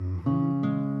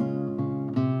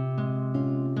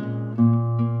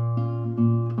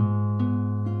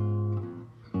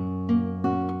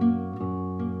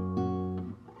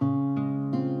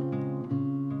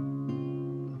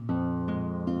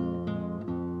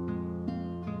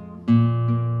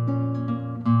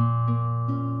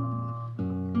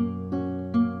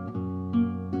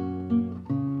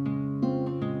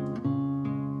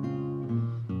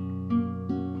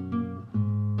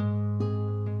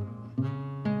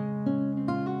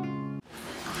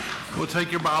We'll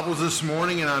take your Bibles this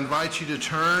morning, and I invite you to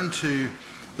turn to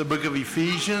the book of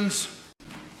Ephesians.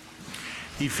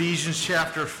 Ephesians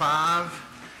chapter 5.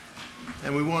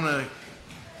 And we want to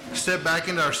step back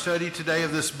into our study today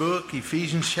of this book,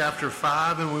 Ephesians chapter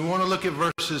 5. And we want to look at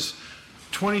verses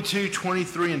 22,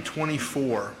 23, and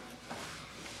 24.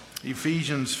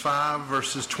 Ephesians 5,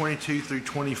 verses 22 through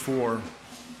 24.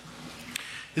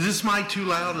 Is this mic too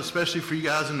loud, especially for you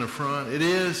guys in the front? It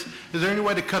is. Is there any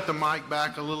way to cut the mic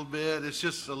back a little bit? It's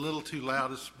just a little too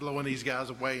loud. It's blowing these guys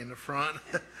away in the front.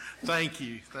 Thank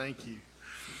you.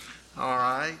 All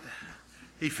right.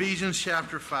 Ephesians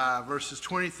chapter 5, verses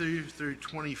 23 through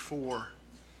 24.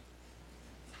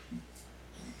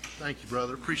 Thank you,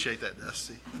 brother. Appreciate that,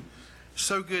 Dusty.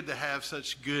 So good to have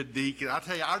such good deacons. I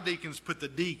tell you, our deacons put the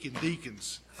deke in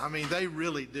deacons. I mean, they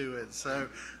really do it. So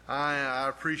I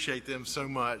appreciate them so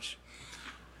much.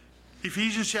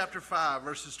 Ephesians chapter 5,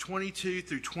 verses 22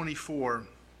 through 24.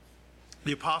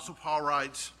 The Apostle Paul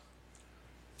writes,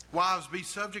 "Wives, be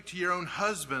subject to your own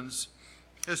husbands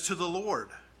as to the Lord.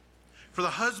 For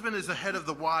the husband is the head of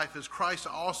the wife, as Christ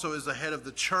also is the head of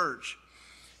the church,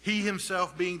 he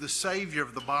himself being the Savior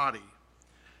of the body.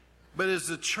 But as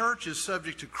the church is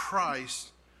subject to Christ,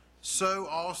 so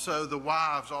also the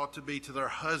wives ought to be to their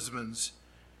husbands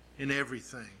in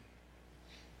everything."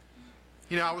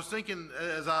 You know, I was thinking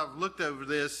as I've looked over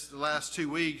this the last 2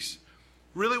 weeks,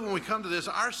 really when we come to this,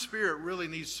 our spirit really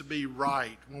needs to be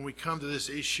right when we come to this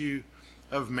issue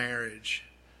of marriage.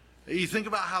 You think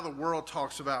about how the world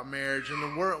talks about marriage,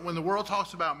 and when the world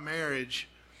talks about marriage,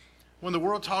 when the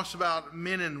world talks about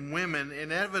men and women,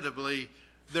 inevitably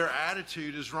their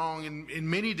attitude is wrong in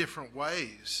many different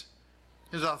ways.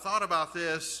 As I thought about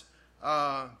this,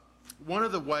 one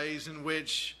of the ways in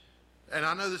which, and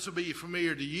I know this will be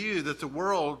familiar to you, that the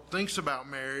world thinks about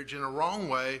marriage in a wrong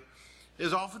way,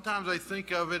 is oftentimes they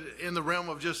think of it in the realm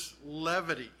of just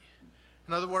levity.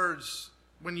 In other words,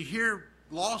 when you hear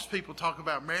lost people talk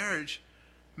about marriage,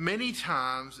 many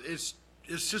times it's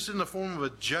just in the form of a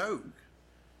joke.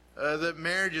 That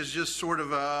marriage is just sort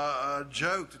of a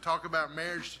joke. To talk about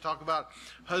marriage, to talk about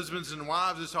husbands and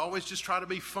wives, is to always just try to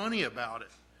be funny about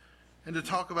it. And to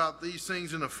talk about these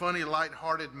things in a funny,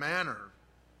 lighthearted manner.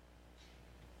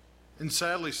 And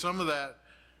sadly, some of that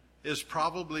is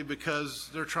probably because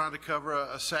they're trying to cover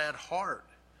a sad heart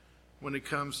when it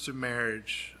comes to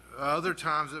marriage. Other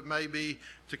times it may be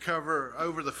to cover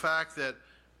over the fact that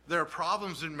there are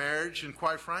problems in marriage, and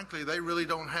quite frankly, they really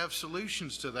don't have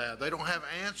solutions to that. They don't have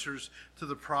answers to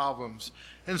the problems.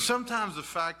 And sometimes the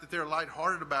fact that they're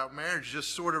lighthearted about marriage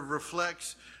just sort of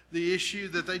reflects the issue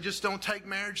that they just don't take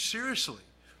marriage seriously.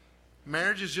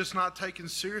 Marriage is just not taken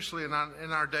seriously in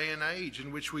our day and age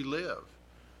in which we live.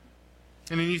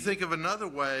 And then you think of another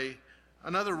way,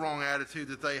 another wrong attitude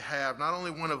that they have, not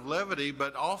only one of levity,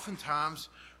 but oftentimes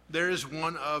there is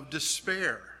one of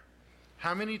despair.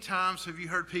 How many times have you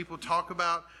heard people talk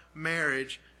about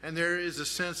marriage and there is a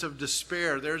sense of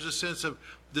despair? There's a sense of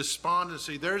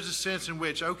despondency. There's a sense in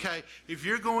which, okay, if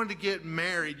you're going to get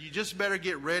married, you just better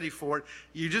get ready for it.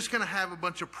 You're just going to have a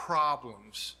bunch of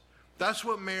problems. That's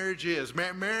what marriage is.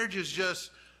 Marriage is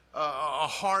just a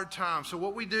hard time. So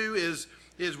what we do is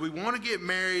we want to get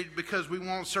married because we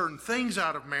want certain things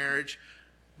out of marriage.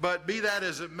 But be that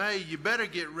as it may, you better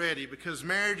get ready, because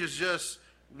marriage is just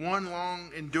one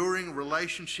long, enduring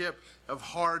relationship of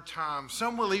hard times.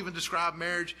 Some will even describe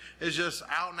marriage as just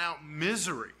out-and-out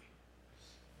misery.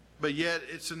 But yet,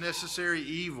 it's a necessary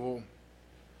evil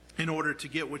in order to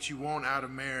get what you want out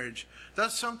of marriage.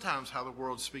 That's sometimes how the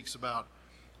world speaks about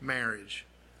marriage.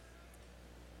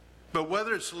 But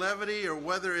whether it's levity or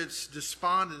whether it's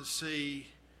despondency,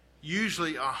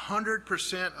 usually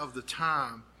 100% of the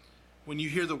time, when you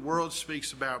hear the world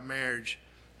speaks about marriage,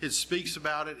 it speaks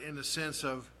about it in the sense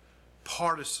of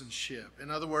partisanship. In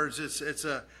other words, it's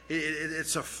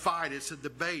a fight, it's a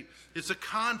debate, it's a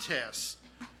contest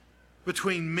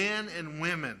between men and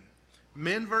women,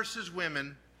 men versus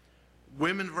women,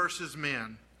 women versus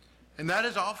men. And that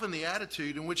is often the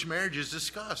attitude in which marriage is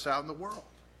discussed out in the world.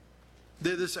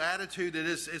 This attitude that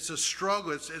it's a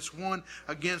struggle, it's one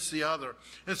against the other.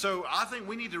 And so I think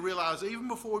we need to realize, even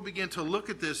before we begin to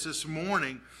look at this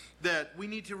morning, that we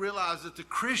need to realize that the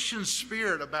Christian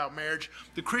spirit about marriage,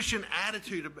 the Christian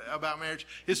attitude about marriage,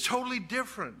 is totally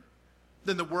different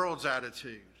than the world's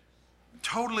attitude.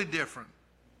 Totally different.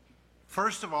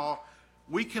 First of all,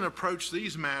 we can approach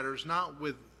these matters not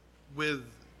with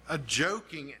a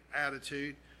joking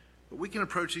attitude, but we can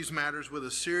approach these matters with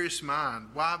a serious mind.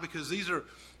 Why? Because these are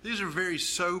very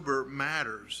sober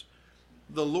matters.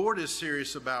 The Lord is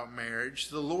serious about marriage.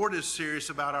 The Lord is serious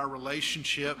about our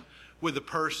relationship with the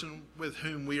person with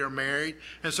whom we are married.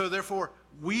 And so therefore,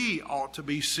 we ought to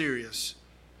be serious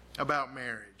about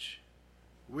marriage.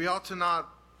 We ought to not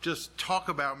just talk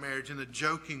about marriage in a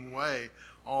joking way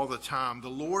all the time. The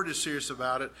Lord is serious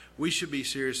about it. We should be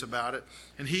serious about it.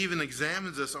 And He even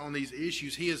examines us on these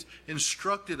issues. He has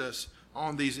instructed us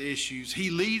on these issues. He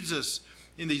leads us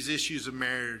in these issues of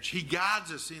marriage. He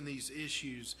guides us in these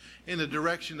issues in the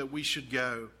direction that we should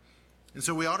go. And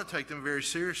so we ought to take them very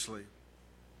seriously.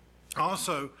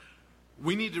 Also,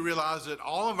 we need to realize that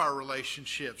all of our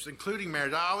relationships, including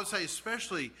marriage, I would say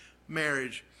especially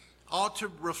marriage, ought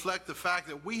to reflect the fact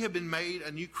that we have been made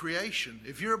a new creation.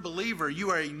 If you're a believer, you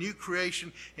are a new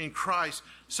creation in Christ.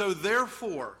 So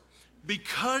therefore,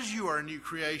 because you are a new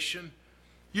creation,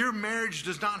 your marriage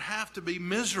does not have to be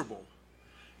miserable.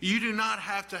 You do not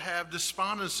have to have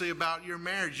despondency about your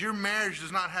marriage. Your marriage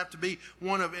does not have to be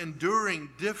one of enduring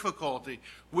difficulty.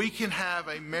 We can have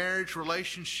a marriage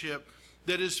relationship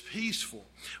that is peaceful.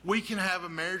 We can have a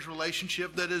marriage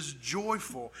relationship that is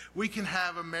joyful. We can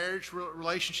have a marriage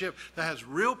relationship that has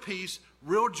real peace,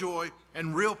 real joy,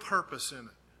 and real purpose in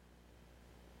it.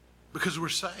 Because we're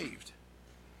saved.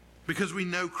 Because we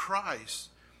know Christ.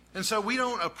 And so we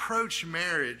don't approach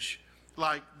marriage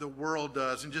like the world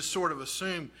does and just sort of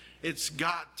assume it's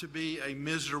got to be a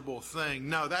miserable thing.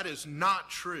 No, that is not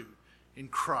true in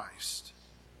Christ.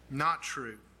 Not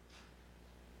true.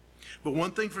 But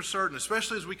one thing for certain,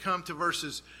 especially as we come to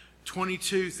verses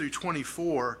 22 through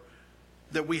 24,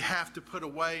 that we have to put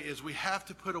away is we have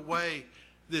to put away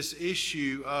this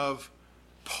issue of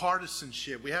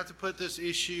partisanship. We have to put this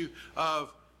issue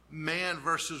of man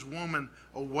versus woman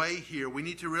away here. We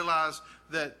need to realize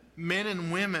that men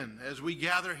and women, as we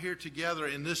gather here together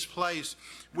in this place,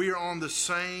 we are on the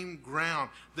same ground.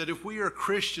 That if we are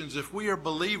Christians, if we are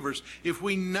believers, if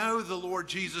we know the Lord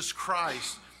Jesus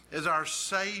Christ as our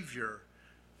Savior,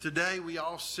 today we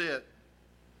all sit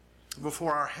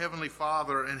before our Heavenly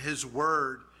Father and His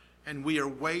Word, and we are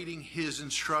waiting His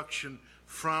instruction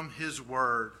from His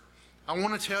Word. I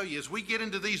want to tell you, as we get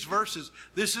into these verses,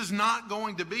 this is not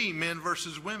going to be men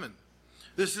versus women.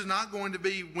 This is not going to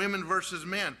be women versus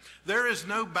men. There is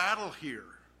no battle here.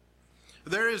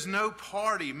 There is no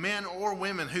party, men or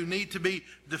women, who need to be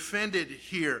defended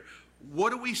here.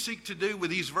 What do we seek to do with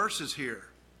these verses here?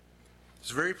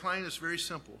 It's very plain, it's very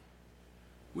simple.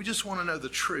 We just want to know the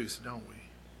truth, don't we?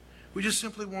 We just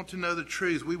simply want to know the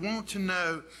truth. We want to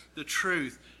know the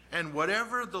truth. And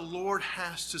whatever the Lord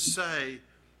has to say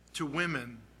to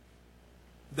women,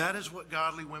 that is what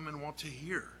godly women want to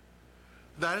hear.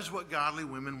 That is what godly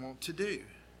women want to do.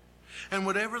 And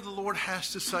whatever the Lord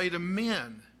has to say to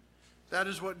men, that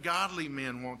is what godly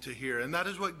men want to hear. And that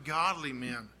is what godly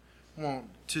men want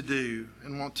to do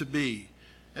and want to be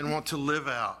and want to live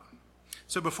out.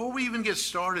 So before we even get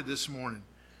started this morning,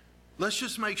 let's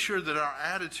just make sure that our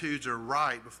attitudes are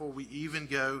right before we even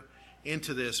go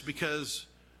into this, because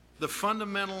the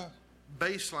fundamental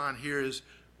baseline here is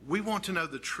we want to know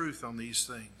the truth on these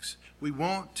things. We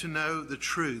want to know the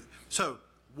truth. So,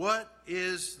 what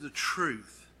is the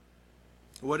truth?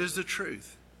 What is the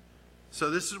truth? So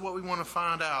this is what we want to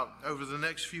find out over the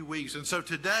next few weeks. And so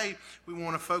today we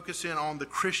want to focus in on the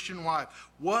Christian wife.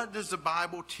 What does the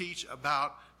Bible teach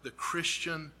about the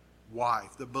Christian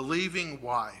wife, the believing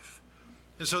wife?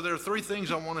 And so there are three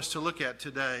things I want us to look at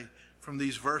today from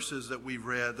these verses that we've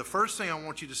read. The first thing I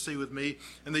want you to see with me,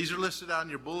 and these are listed out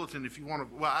in your bulletin if you want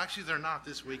to, well, actually they're not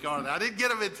this week, are they? I didn't get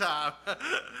them in time.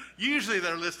 Usually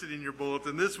they're listed in your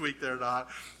bulletin. This week they're not.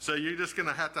 So you're just going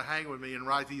to have to hang with me and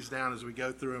write these down as we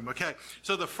go through them. Okay,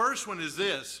 so the first one is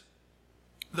this: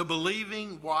 the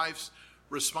believing wife's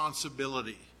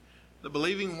responsibility. The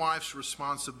believing wife's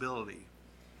responsibility.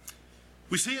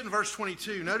 We see it in verse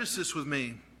 22. Notice this with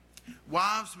me.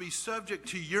 Wives, be subject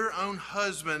to your own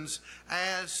husbands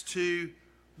as to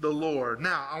the Lord.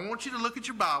 Now, I want you to look at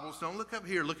your Bibles. Don't look up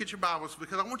here. Look at your Bibles,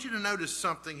 because I want you to notice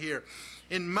something here.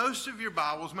 In most of your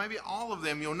Bibles, maybe all of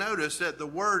them, you'll notice that the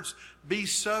words be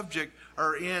subject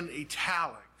are in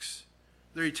italics.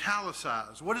 They're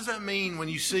italicized. What does that mean when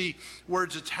you see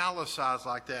words italicized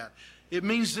like that? It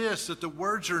means this, that the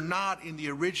words are not in the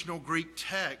original Greek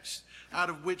text out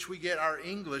of which we get our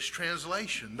English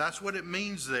translation. That's what it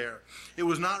means there. It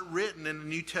was not written in the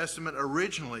New Testament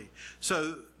originally.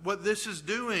 So what this is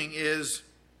doing is,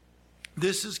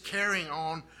 this is carrying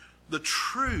on the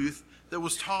truth that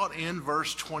was taught in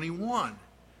verse 21.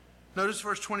 Notice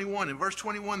verse 21. In verse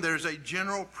 21, there's a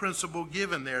general principle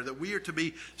given there that we are to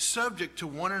be subject to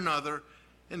one another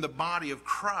in the body of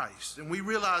Christ. And we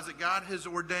realize that God has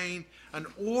ordained an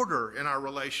order in our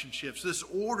relationships, this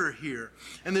order here.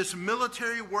 And this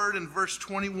military word in verse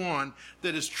 21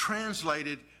 that is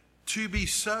translated to be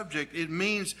subject, it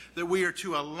means that we are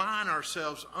to align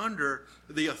ourselves under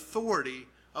the authority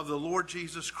of the Lord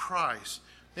Jesus Christ.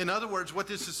 In other words, what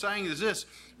this is saying is this: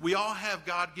 we all have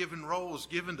God-given roles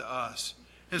given to us.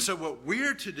 And so what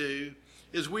we're to do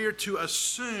is we are to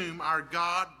assume our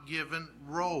God-given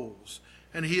roles.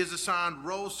 And He has assigned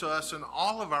roles to us in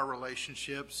all of our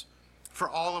relationships for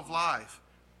all of life.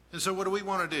 And so what do we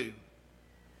want to do?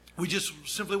 We just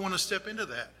simply want to step into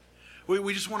that.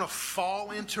 We just want to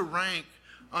fall into rank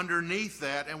underneath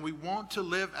that, and we want to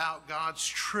live out God's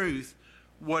truth,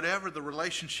 whatever the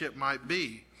relationship might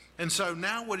be. And so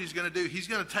now what He's going to do, He's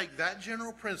going to take that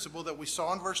general principle that we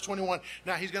saw in verse 21.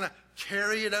 Now He's going to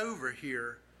carry it over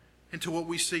here into what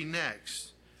we see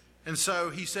next. And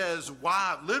so He says,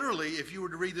 wives, literally, if you were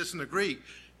to read this in the Greek,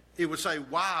 it would say,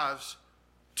 wives,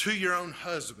 to your own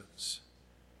husbands.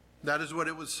 That is what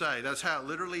it would say. That's how it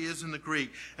literally is in the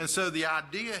Greek. And so the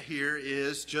idea here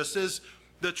is, just as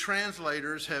the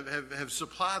translators have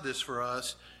supplied this for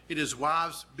us, it is,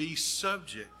 wives, be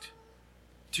subject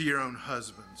to your own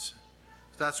husbands.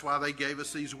 That's why they gave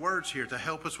us these words here, to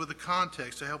help us with the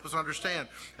context, to help us understand.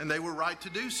 And they were right to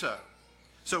do so.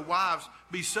 So wives,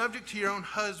 be subject to your own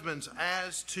husbands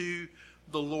as to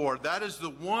the Lord. That is the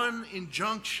one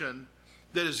injunction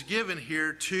that is given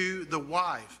here to the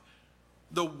wife.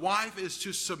 The wife is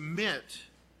to submit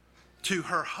to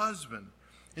her husband.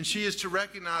 And she is to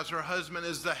recognize her husband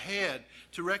as the head,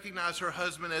 to recognize her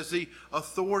husband as the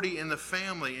authority in the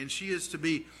family, and she is to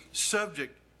be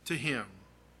subject to him.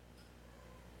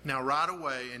 Now, right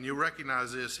away, and you'll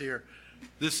recognize this here,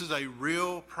 this is a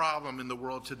real problem in the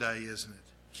world today, isn't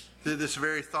it? This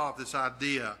very thought, this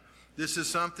idea. This is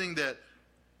something that,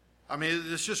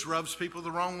 this just rubs people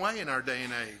the wrong way in our day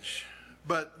and age.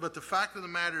 But the fact of the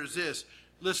matter is this: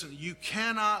 listen, you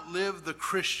cannot live the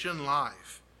Christian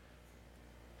life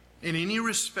in any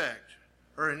respect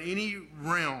or in any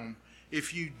realm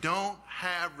if you don't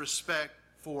have respect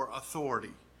for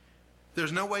authority.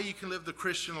 There's no way you can live the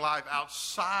Christian life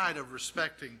outside of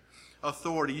respecting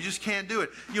authority. You just can't do it.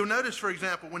 You'll notice, for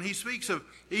example, when he speaks of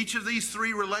each of these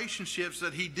three relationships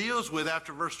that he deals with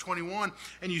after verse 21,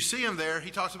 and you see him there,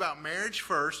 he talks about marriage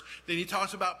first, then he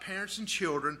talks about parents and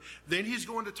children, then he's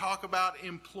going to talk about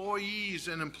employees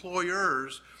and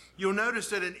employers. You'll notice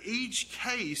that in each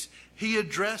case, he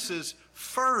addresses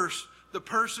first the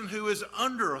person who is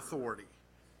under authority.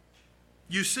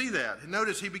 You see that.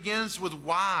 Notice he begins with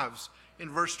wives in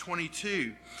verse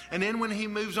 22. And then when he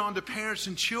moves on to parents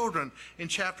and children in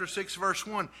chapter 6, verse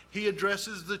 1, he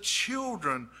addresses the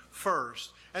children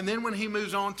first. And then when he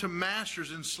moves on to masters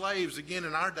and slaves, again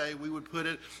in our day we would put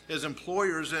it as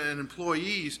employers and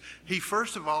employees, he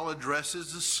first of all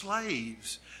addresses the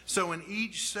slaves. So in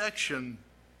each section,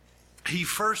 he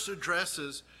first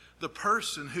addresses the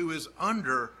person who is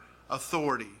under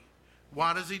authority.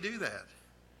 Why does he do that?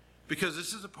 Because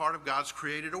this is a part of God's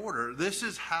created order. This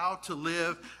is how to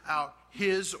live out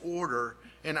His order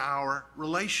in our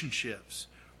relationships.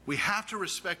 We have to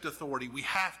respect authority. We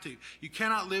have to. You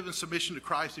cannot live in submission to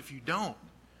Christ if you don't.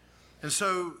 And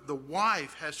so the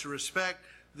wife has to respect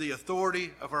the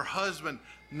authority of her husband,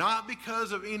 not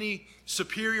because of any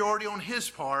superiority on his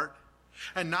part,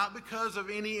 and not because of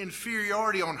any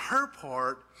inferiority on her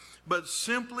part, but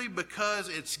simply because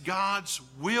it's God's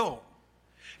will.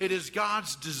 It is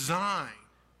God's design.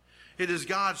 It is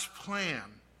God's plan.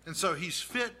 And so He's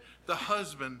fit the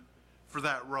husband for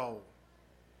that role.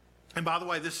 And by the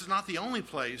way, this is not the only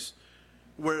place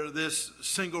where this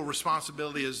single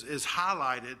responsibility is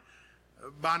highlighted.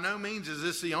 By no means is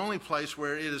this the only place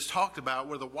where it is talked about,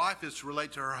 where the wife is to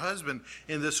relate to her husband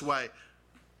in this way.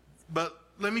 But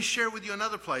let me share with you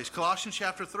another place. Colossians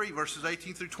chapter 3, verses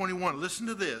 18 through 21. Listen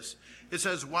to this. It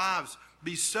says, wives,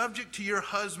 be subject to your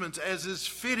husbands as is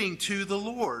fitting to the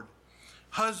Lord.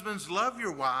 Husbands, love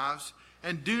your wives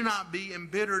and do not be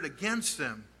embittered against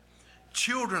them.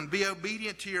 Children, be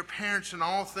obedient to your parents in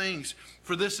all things,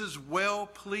 for this is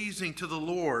well-pleasing to the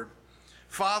Lord.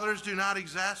 Fathers, do not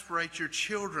exasperate your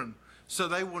children, so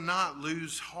they will not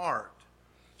lose heart.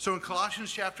 So in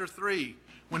Colossians chapter 3,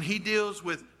 when he deals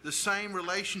with the same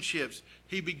relationships,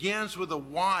 he begins with a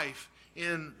wife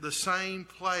in the same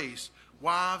place.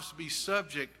 Wives, be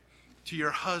subject to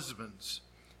your husbands.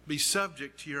 Be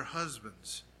subject to your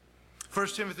husbands. 1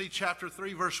 Timothy chapter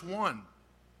 3, verse 1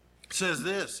 says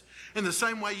this: in the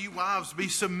same way, you wives, be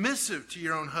submissive to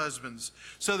your own husbands,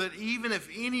 so that even if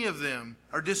any of them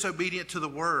are disobedient to the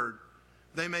word,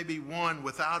 they may be won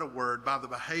without a word by the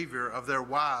behavior of their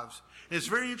wives. And it's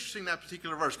very interesting, that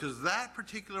particular verse, because that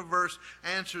particular verse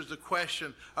answers the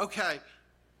question, okay,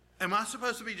 am I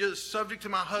supposed to be just subject to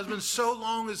my husband so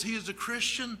long as he is a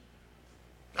Christian?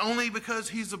 only because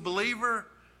he's a believer?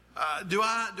 Do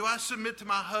I submit to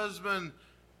my husband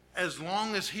as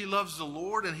long as he loves the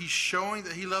Lord and he's showing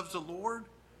that he loves the Lord?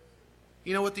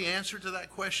 You know what the answer to that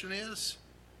question is?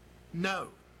 No.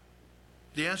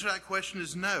 The answer to that question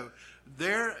is no.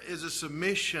 There is a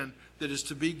submission that is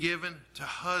to be given to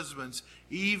husbands,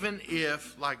 even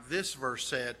if, like this verse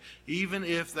said, even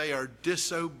if they are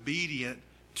disobedient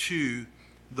to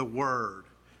the word.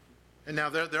 And now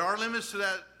there are limits to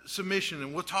that submission,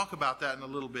 and we'll talk about that in a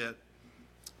little bit.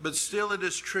 But still it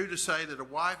is true to say that a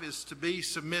wife is to be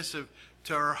submissive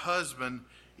to her husband,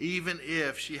 even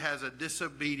if she has a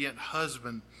disobedient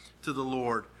husband to the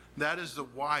Lord. That is the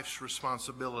wife's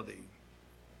responsibility.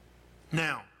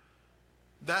 Now,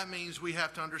 that means we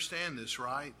have to understand this,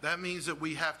 right? That means that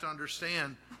we have to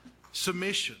understand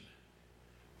submission.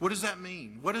 What does that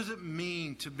mean? What does it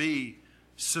mean to be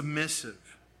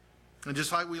submissive? And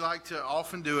just like we like to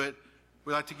often do it,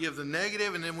 we like to give the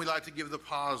negative and then we like to give the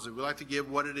positive. We like to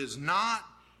give what it is not,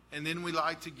 and then we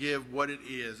like to give what it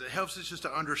is. It helps us just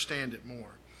to understand it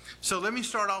more. So let me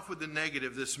start off with the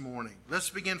negative this morning.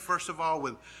 Let's begin first of all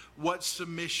with what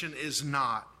submission is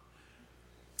not.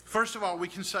 First of all, we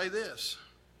can say this,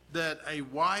 that a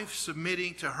wife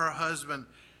submitting to her husband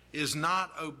is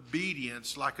not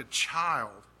obedience like a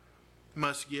child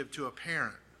must give to a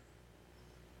parent.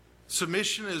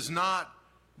 Submission is not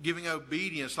giving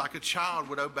obedience like a child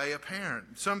would obey a parent.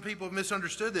 Some people have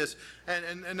misunderstood this,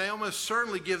 and they almost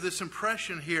certainly give this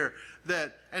impression here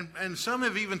that, and some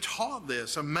have even taught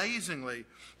this amazingly,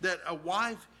 that a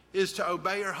wife is to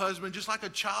obey her husband just like a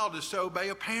child is to obey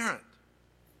a parent.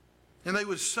 And they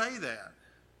would say that.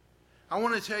 I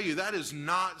want to tell you, that is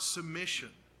not submission.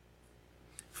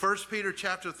 1 Peter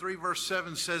chapter 3, verse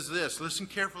 7 says this. Listen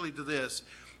carefully to this.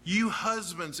 You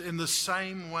husbands, in the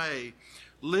same way,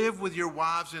 live with your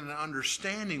wives in an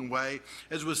understanding way,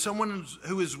 as with someone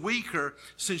who is weaker,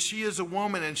 since she is a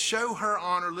woman, and show her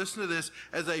honor, listen to this,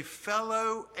 as a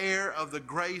fellow heir of the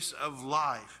grace of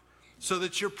life, so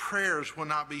that your prayers will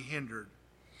not be hindered.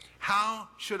 How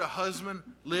should a husband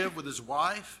live with his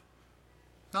wife?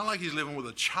 Not like he's living with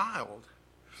a child.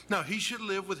 No, he should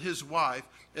live with his wife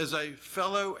as a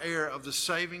fellow heir of the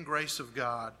saving grace of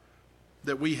God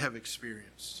that we have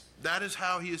experienced. That is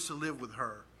how he is to live with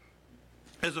her,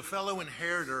 as a fellow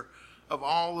inheritor of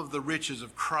all of the riches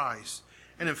of Christ.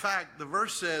 And in fact, the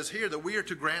verse says here that we are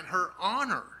to grant her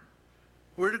honor.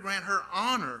 We're to grant her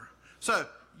honor. So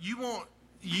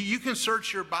you can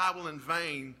search your Bible in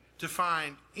vain to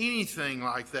find anything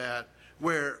like that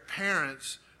where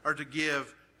parents are to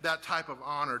give that type of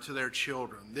honor to their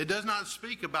children. It does not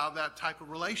speak about that type of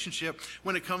relationship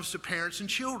when it comes to parents and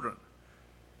children.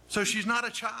 So she's not a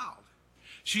child.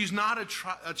 She's not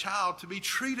a child to be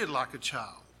treated like a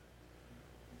child.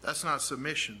 That's not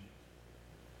submission.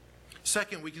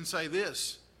 Second, we can say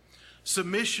this.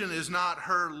 Submission is not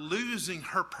her losing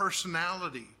her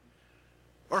personality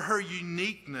or her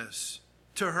uniqueness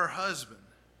to her husband.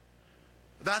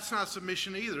 That's not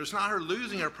submission either. It's not her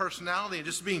losing her personality and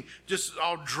just being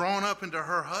all drawn up into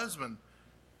her husband.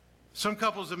 Some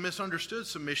couples have misunderstood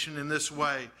submission in this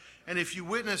way. And if you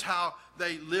witness how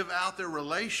they live out their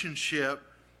relationship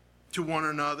to one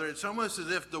another, it's almost as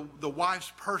if the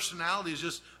wife's personality is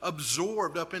just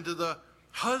absorbed up into the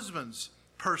husband's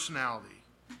personality.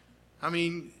 I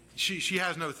mean, she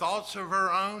has no thoughts of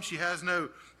her own. She has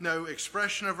no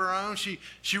expression of her own. She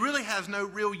really has no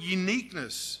real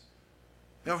uniqueness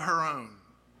of her own.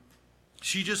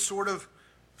 She just sort of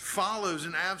follows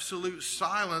in absolute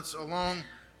silence along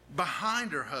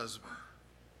behind her husband.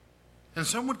 And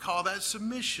some would call that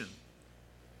submission.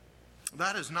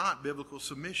 That is not biblical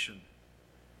submission.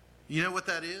 You know what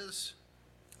that is?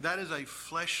 That is a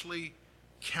fleshly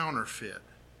counterfeit.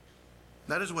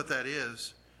 That is what that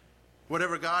is.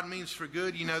 Whatever God means for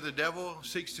good, you know, the devil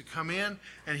seeks to come in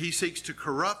and he seeks to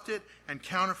corrupt it and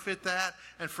counterfeit that.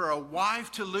 And for a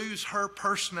wife to lose her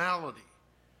personality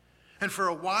and for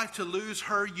a wife to lose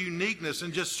her uniqueness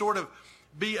and just sort of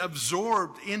be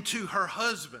absorbed into her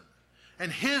husband and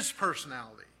his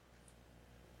personality,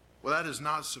 well, that is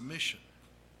not submission.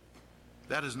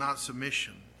 That is not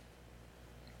submission.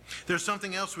 There's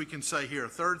something else we can say here. A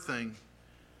third thing.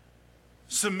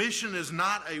 Submission is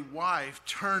not a wife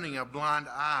turning a blind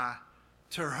eye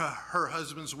to her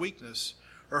husband's weakness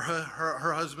or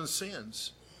her husband's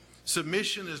sins.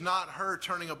 Submission is not her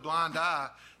turning a blind eye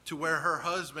to where her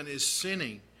husband is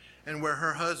sinning and where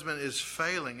her husband is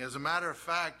failing. As a matter of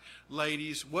fact,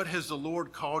 ladies, what has the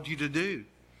Lord called you to do?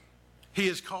 He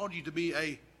has called you to be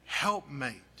a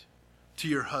helpmate to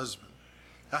your husband,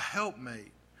 a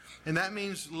helpmate. And that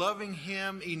means loving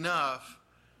him enough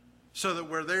so that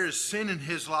where there is sin in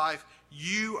his life,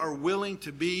 you are willing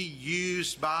to be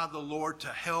used by the Lord to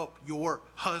help your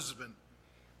husband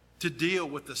to deal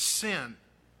with the sin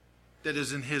that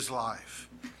is in his life.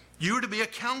 You are to be a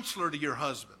counselor to your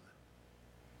husband,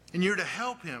 and you're to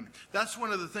help him. That's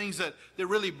one of the things that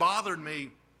really bothered me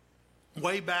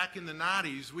way back in the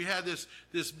 90s. We had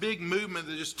this big movement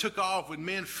that just took off with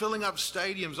men filling up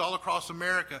stadiums all across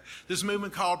America, this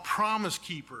movement called Promise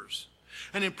Keepers.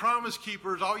 And in Promise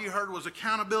Keepers, all you heard was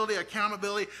accountability,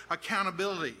 accountability,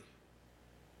 accountability.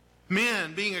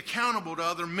 Men being accountable to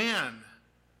other men.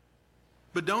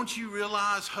 But don't you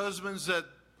realize, husbands, that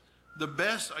the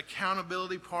best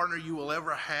accountability partner you will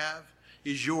ever have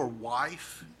is your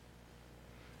wife?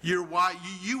 Your wife,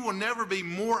 you will never be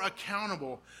more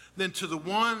accountable than to the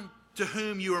one to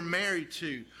whom you are married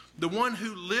to, the one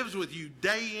who lives with you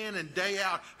day in and day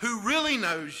out, who really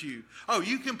knows you. Oh,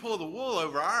 you can pull the wool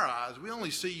over our eyes. We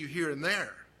only see you here and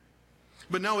there.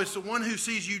 But no, it's the one who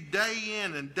sees you day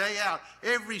in and day out,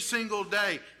 every single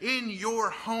day, in your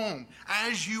home,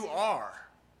 as you are.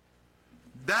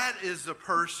 That is the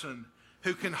person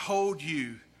who can hold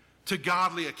you to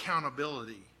godly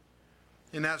accountability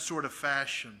in that sort of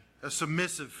fashion, a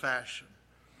submissive fashion.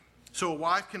 So a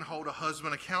wife can hold a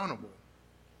husband accountable.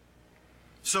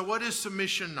 So what is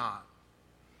submission not?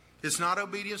 It's not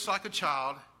obedience like a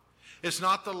child. It's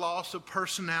not the loss of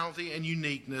personality and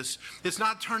uniqueness. It's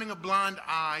not turning a blind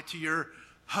eye to your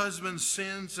husband's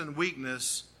sins and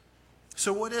weakness.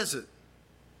 So what is it?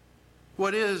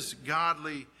 What is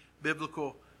godly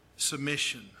biblical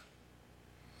submission?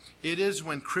 It is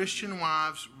when Christian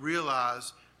wives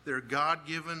realize their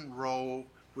God-given role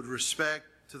with respect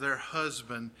to their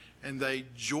husband, and they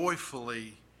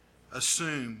joyfully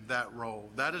assume that role.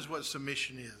 That is what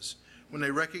submission is. When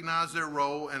they recognize their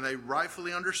role and they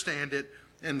rightfully understand it,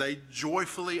 and they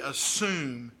joyfully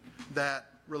assume that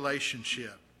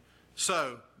relationship.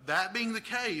 So, that being the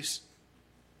case,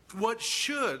 what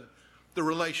should the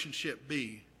relationship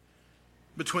be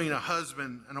between a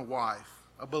husband and a wife,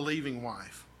 a believing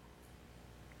wife?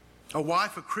 A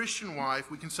wife, a Christian wife,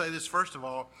 we can say this first of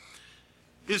all,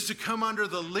 is to come under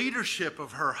the leadership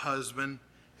of her husband,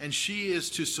 and she is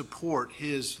to support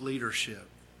his leadership.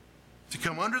 To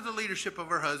come under the leadership of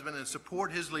her husband and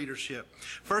support his leadership.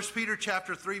 1 Peter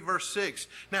chapter 3, verse 6.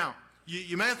 Now,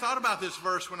 you may have thought about this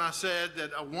verse when I said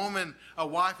that a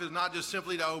wife is not just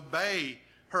simply to obey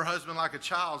her husband like a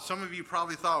child. Some of you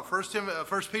probably thought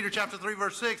 1 Peter chapter 3,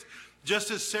 verse 6,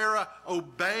 just as Sarah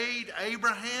obeyed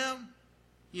Abraham,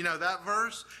 you know that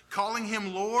verse, calling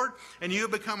him Lord, and you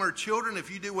have become her children if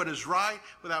you do what is right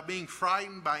without being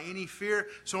frightened by any fear.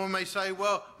 Someone may say,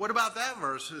 well, what about that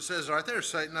verse? It says right there,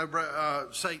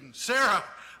 Sarah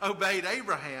obeyed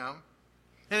Abraham.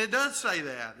 And it does say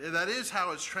that. That is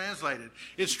how it's translated.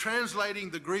 It's translating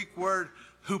the Greek word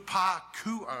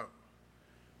hupakuo,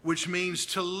 which means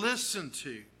to listen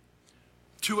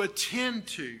to attend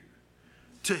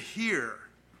to hear.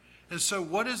 And so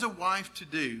what is a wife to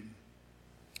do?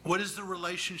 What is the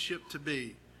relationship to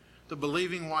be? The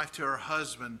believing wife to her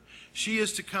husband. She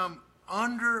is to come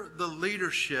under the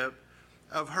leadership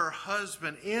of her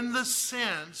husband in the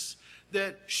sense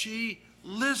that she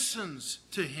listens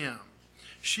to him.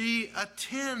 She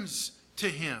attends to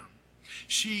him.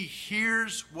 She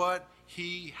hears what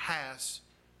he has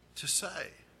to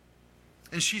say.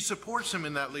 And she supports him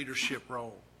in that leadership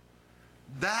role.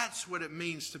 That's what it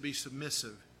means to be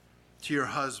submissive to your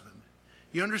husband.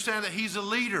 You understand that he's a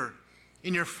leader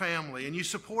in your family, and you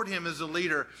support him as a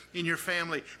leader in your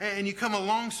family, and you come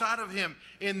alongside of him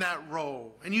in that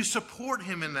role, and you support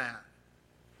him in that.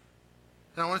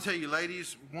 And I want to tell you,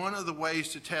 ladies, one of the ways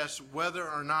to test whether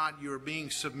or not you're being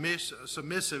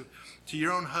submissive to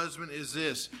your own husband is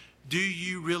this. Do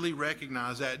you really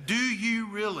recognize that? Do you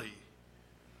really?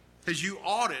 As you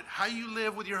audit how you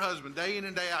live with your husband day in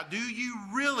and day out, do you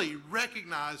really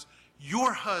recognize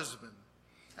your husband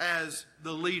as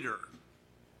the leader?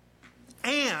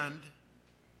 And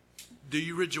do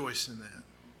you rejoice in that?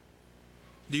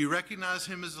 Do you recognize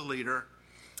him as the leader?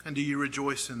 And do you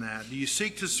rejoice in that? Do you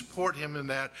seek to support him in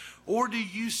that? Or do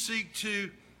you seek to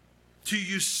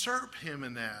usurp him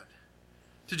in that?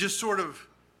 To just sort of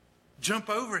jump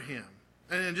over him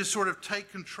and just sort of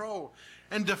take control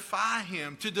and defy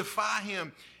him, to defy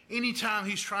him anytime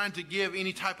he's trying to give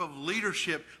any type of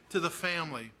leadership to the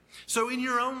family. So in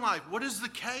your own life, what is the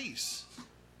case?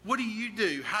 What do you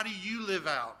do? How do you live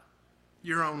out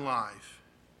your own life?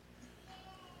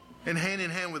 And hand in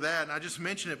hand with that, and I just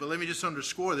mentioned it, but let me just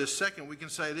underscore this. Second, we can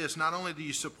say this. Not only do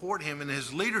you support him in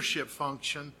his leadership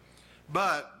function,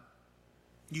 but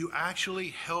you actually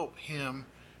help him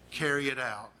carry it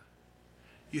out.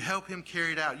 You help him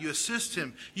carry it out. You assist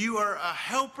him. You are a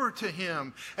helper to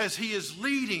him as he is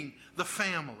leading the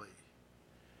family.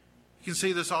 You can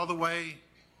see this all the way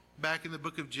back in the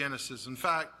book of Genesis. In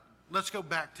fact, let's go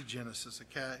back to Genesis,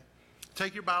 okay?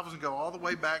 Take your Bibles and go all the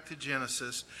way back to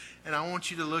Genesis. And I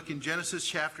want you to look in Genesis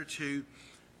chapter 2,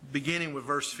 beginning with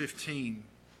verse 15.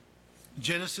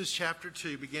 Genesis chapter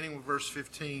 2, beginning with verse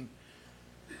 15.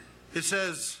 It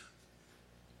says,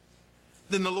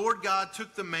 "Then the Lord God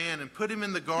took the man and put him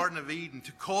in the Garden of Eden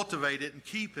to cultivate it and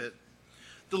keep it.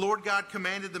 The Lord God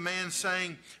commanded the man,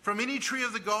 saying, 'From any tree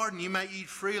of the garden you may eat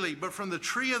freely, but from the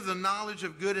tree of the knowledge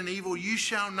of good and evil you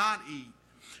shall not eat.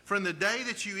 For in the day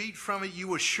that you eat from it you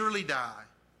will surely die.'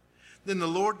 Then the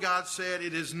Lord God said,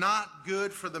 'It is not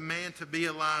good for the man to be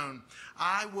alone.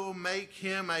 I will make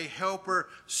him a helper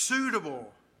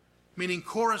suitable,'" meaning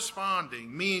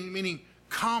corresponding, meaning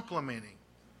complementing,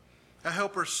 "a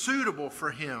helper suitable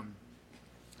for him.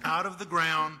 Out of the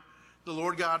ground the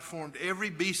Lord God formed every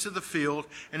beast of the field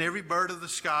and every bird of the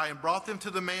sky and brought them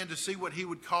to the man to see what he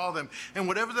would call them. And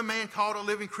whatever the man called a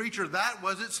living creature, that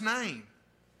was its name.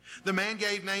 The man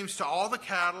gave names to all the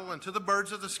cattle and to the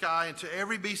birds of the sky and to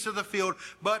every beast of the field.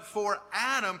 But for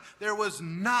Adam there was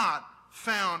not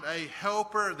found a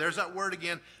helper," there's that word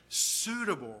again,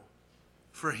 "suitable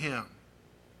for him."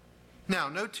 Now,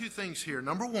 note two things here.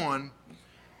 Number one,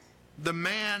 the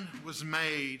man was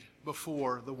made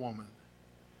before the woman.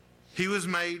 He was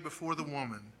made before the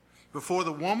woman. Before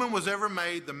the woman was ever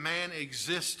made, the man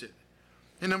existed.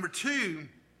 And number two,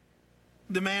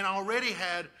 the man already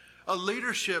had a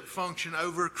leadership function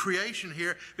over creation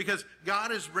here, because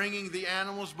God is bringing the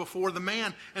animals before the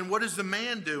man. And what is the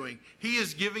man doing? He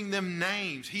is giving them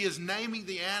names. He is naming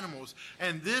the animals.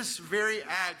 And this very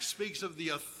act speaks of the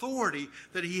authority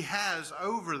that he has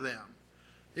over them.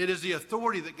 It is the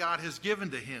authority that God has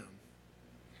given to him.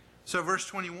 So verse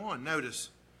 21, notice.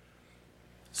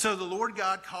 "So the Lord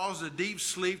God caused a deep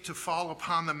sleep to fall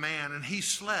upon the man, and he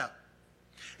slept.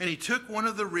 And he took one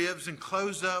of the ribs and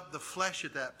closed up the flesh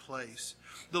at that place.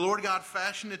 The Lord God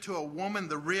fashioned into a woman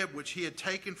the rib which he had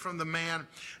taken from the man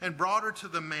and brought her to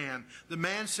the man. The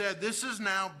man said, 'This is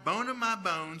now bone of my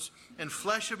bones and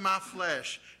flesh of my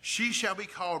flesh. She shall be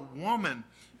called woman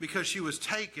because she was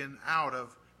taken out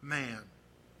of man.'"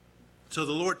 So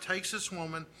the Lord takes this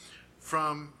woman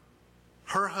from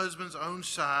her husband's own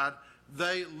side.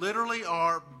 They literally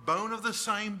are bone of the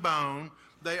same bone.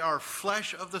 They are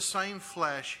flesh of the same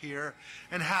flesh here.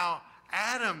 And how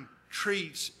Adam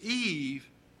treats Eve,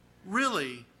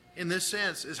 really, in this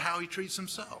sense, is how he treats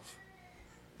himself.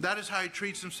 That is how he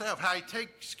treats himself. How he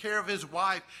takes care of his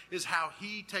wife is how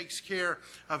he takes care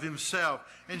of himself.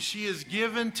 And she is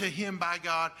given to him by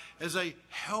God as a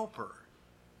helper,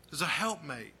 as a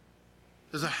helpmate,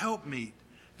 as a helpmeet,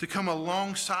 to come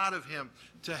alongside of him,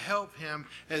 to help him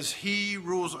as he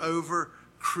rules over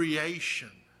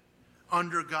creation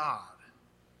under God.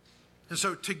 And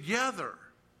so together,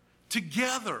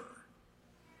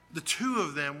 the two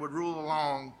of them would rule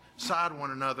alongside one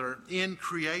another in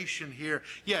creation here.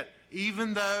 Yet,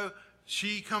 even though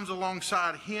she comes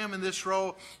alongside him in this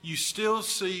role, you still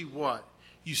see what?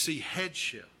 You see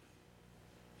headship.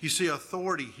 You see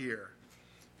authority here.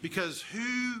 Because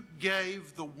who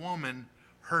gave the woman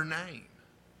her name?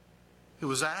 It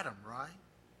was Adam, right?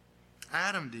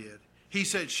 Adam did. He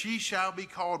said, "She shall be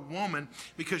called woman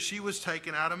because she was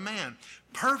taken out of man."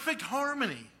 Perfect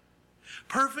harmony.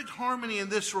 Perfect harmony in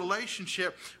this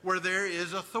relationship where there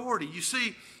is authority. You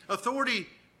see, authority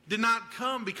did not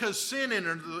come because sin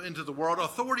entered into the world.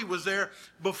 Authority was there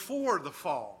before the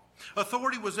fall.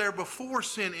 Authority was there before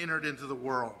sin entered into the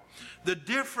world. The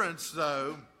difference,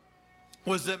 though,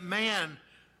 was that man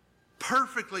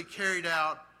perfectly carried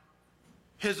out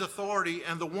his authority,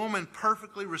 and the woman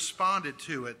perfectly responded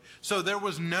to it. So there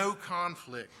was no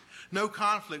conflict. No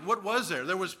conflict. What was there?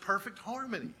 There was perfect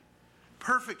harmony.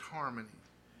 Perfect harmony.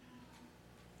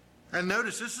 And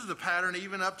notice this is the pattern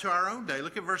even up to our own day.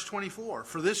 Look at verse 24.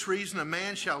 "For this reason a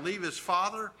man shall leave his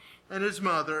father and his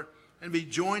mother and be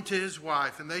joined to his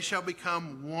wife, and they shall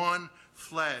become one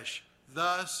flesh.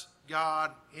 Thus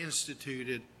God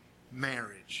instituted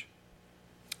marriage."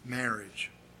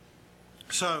 Marriage.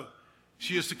 So,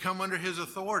 she is to come under his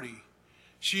authority.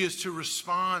 She is to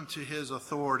respond to his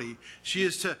authority. She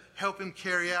is to help him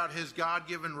carry out his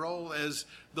God-given role as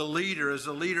the leader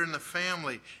in the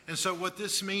family. And so what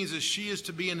this means is she is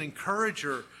to be an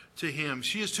encourager to him.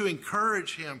 She is to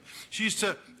encourage him. She's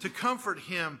to comfort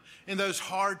him in those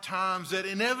hard times that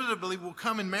inevitably will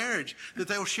come in marriage, that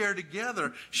they will share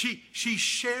together. She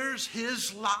shares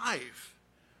his life.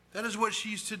 That is what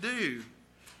she's to do.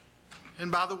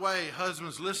 And by the way,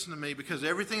 husbands, listen to me, because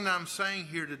everything that I'm saying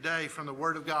here today from the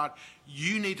Word of God,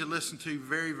 you need to listen to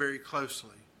very, very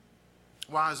closely.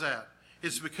 Why is that?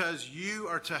 It's because you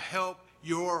are to help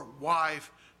your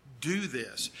wife do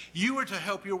this. You are to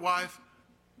help your wife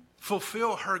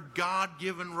fulfill her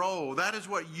God-given role. That is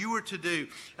what you are to do.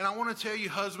 And I want to tell you,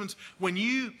 husbands, when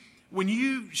you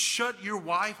shut your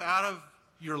wife out of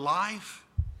your life,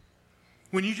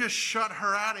 when you just shut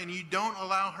her out and you don't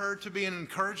allow her to be an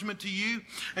encouragement to you,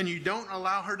 and you don't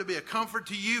allow her to be a comfort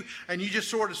to you, and you just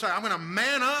sort of say, I'm going to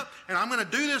man up and I'm going to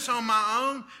do this on my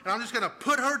own, and I'm just going to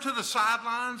put her to the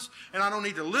sidelines, and I don't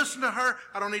need to listen to her.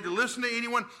 I don't need to listen to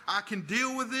anyone. I can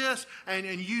deal with this. And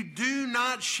you do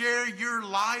not share your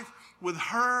life with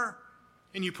her,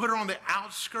 and you put her on the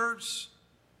outskirts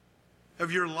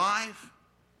of your life.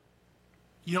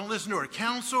 You don't listen to her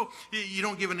counsel. You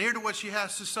don't give an ear to what she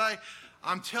has to say.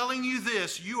 I'm telling you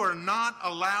this, you are not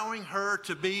allowing her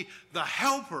to be the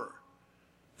helper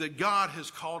that God has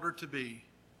called her to be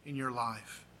in your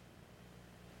life.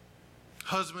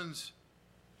 Husbands,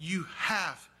 you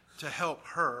have to help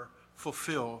her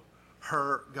fulfill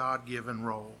her God-given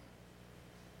role.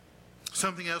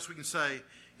 Something else we can say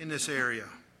in this area.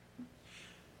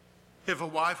 If a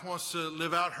wife wants to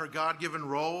live out her God-given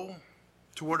role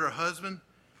toward her husband,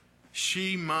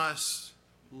 she must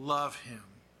love him.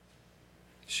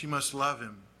 She must love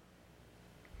him.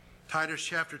 Titus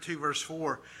chapter 2, verse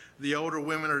 4, the older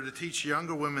women are to teach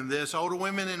younger women this. Older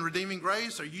women in Redeeming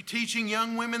Grace, are you teaching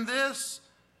young women this?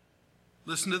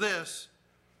 Listen to this.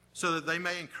 So that they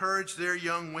may encourage their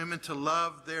young women to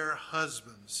love their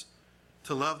husbands,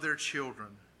 to love their children.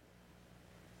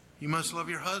 You must love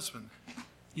your husband.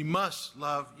 You must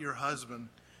love your husband.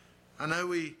 I know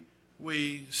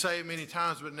we say it many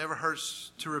times, but it never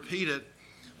hurts to repeat it.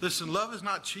 Listen, love is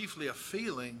not chiefly a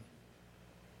feeling.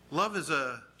 Love is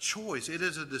a choice. It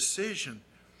is a decision.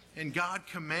 And God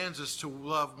commands us to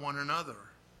love one another.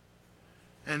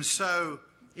 And so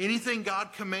anything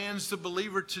God commands the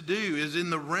believer to do is in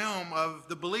the realm of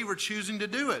the believer choosing to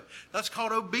do it. That's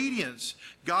called obedience.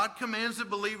 God commands the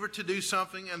believer to do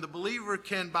something, and the believer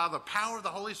can, by the power of the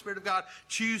Holy Spirit of God,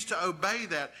 choose to obey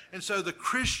that. And so the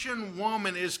Christian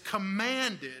woman is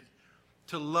commanded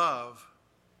to love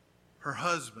her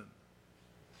husband.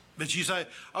 But you say,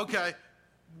 okay,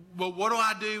 well, what do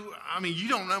I do? I mean, you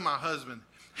don't know my husband.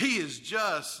 He is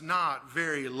just not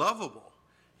very lovable.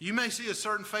 You may see a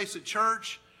certain face at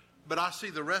church, but I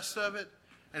see the rest of it,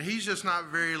 and he's just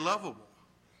not very lovable.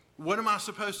 What am I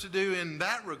supposed to do in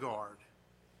that regard?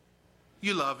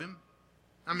 You love him.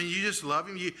 I mean, you just love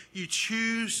him. You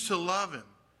choose to love him.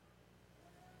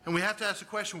 And we have to ask the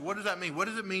question, what does that mean? What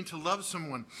does it mean to love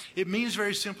someone? It means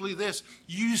very simply this: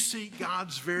 you seek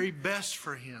God's very best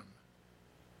for him.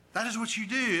 That is what you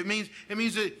do. It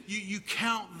means that you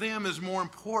count them as more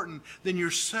important than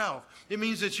yourself. It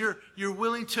means that you're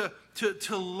willing to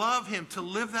love him, to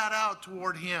live that out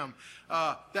toward him.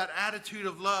 That attitude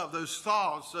of love, those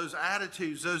thoughts, those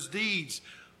attitudes, those deeds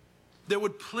that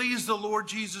would please the Lord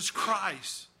Jesus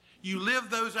Christ. You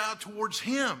live those out towards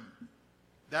him.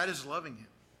 That is loving him.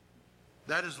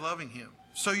 That is loving him.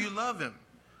 So you love him.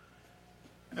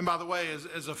 And by the way,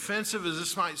 as offensive as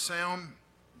this might sound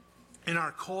in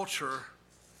our culture,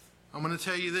 I'm going to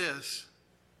tell you this.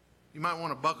 You might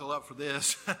want to buckle up for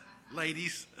this,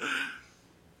 ladies.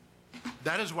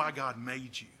 That is why God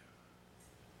made you.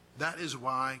 That is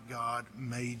why God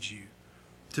made you,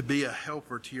 to be a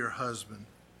helper to your husband.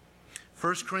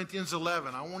 1 Corinthians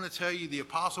 11, I want to tell you the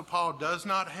Apostle Paul does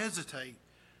not hesitate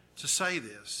to say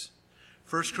this.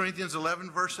 1 Corinthians 11,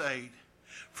 verse 8,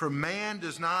 for man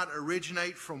does not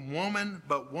originate from woman,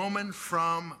 but woman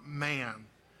from man.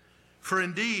 For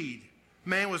indeed,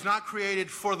 man was not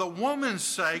created for the woman's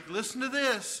sake, listen to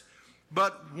this,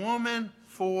 but woman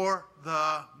for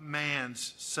the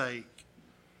man's sake.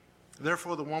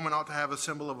 Therefore, the woman ought to have a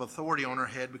symbol of authority on her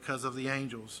head because of the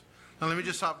angels. Now, let me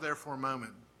just stop there for a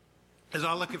moment. As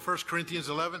I look at 1 Corinthians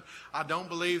 11, I don't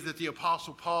believe that the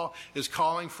Apostle Paul is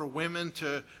calling for women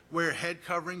to wear head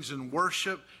coverings and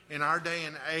worship in our day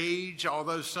and age,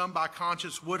 although some by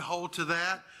conscience would hold to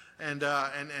that. And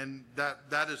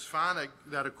that is fine.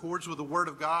 That accords with the Word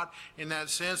of God in that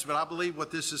sense. But I believe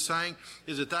what this is saying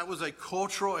is that was a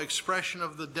cultural expression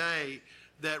of the day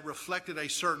that reflected a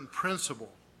certain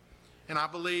principle. And I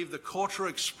believe the cultural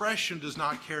expression does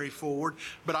not carry forward,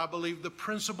 but I believe the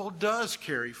principle does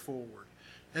carry forward.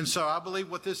 And so I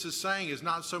believe what this is saying is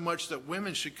not so much that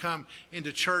women should come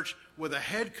into church with a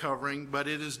head covering, but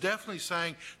it is definitely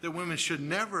saying that women should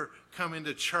never come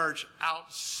into church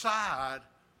outside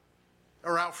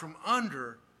or out from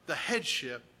under the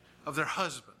headship of their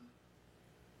husband.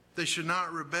 They should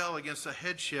not rebel against the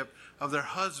headship of their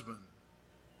husband.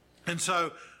 And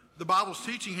so the Bible's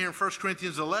teaching here in 1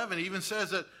 Corinthians 11 even says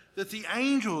that the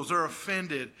angels are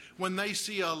offended when they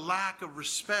see a lack of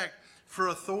respect for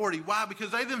authority. Why?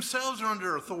 Because they themselves are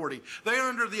under authority. They are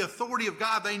under the authority of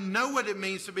God. They know what it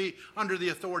means to be under the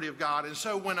authority of God. And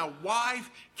so when a wife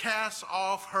casts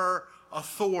off her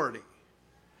authority,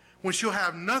 when she'll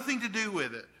have nothing to do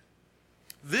with it,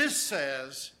 this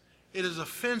says it is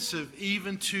offensive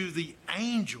even to the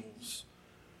angels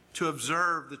to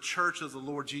observe the church of the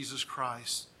Lord Jesus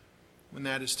Christ when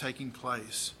that is taking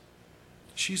place.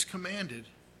 She's commanded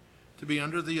to be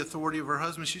under the authority of her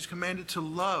husband. She's commanded to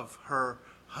love her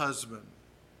husband.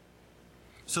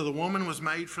 So the woman was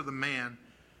made for the man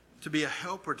to be a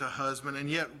helper to husband, and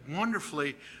yet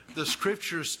wonderfully the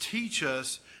scriptures teach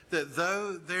us that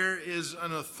though there is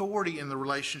an authority in the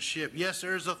relationship, yes,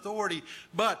 there is authority,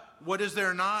 but what is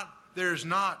there not? There's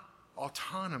not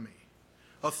autonomy.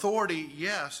 Authority,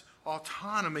 yes.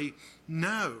 Autonomy,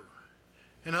 no.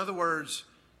 In other words,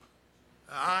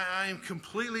 I am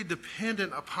completely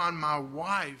dependent upon my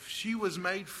wife. She was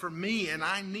made for me, and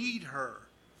I need her.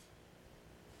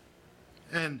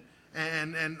 And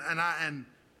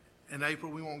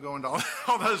April, we won't go into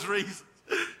all those reasons.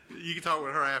 You can talk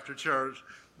with her after church,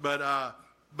 but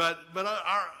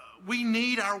we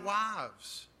need our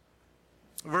wives.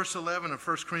 Verse 11 of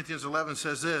 1 Corinthians 11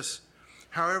 says this: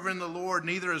 "However, in the Lord,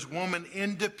 neither is woman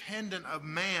independent of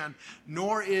man,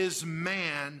 nor is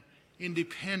man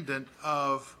independent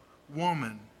of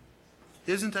woman."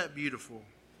 Isn't that beautiful?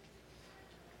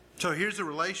 So here's a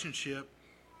relationship.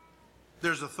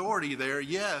 There's authority there,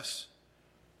 yes.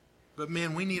 But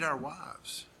men, we need our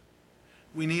wives.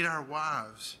 We need our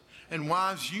wives. And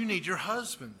wives, you need your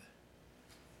husband.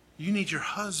 You need your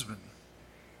husband.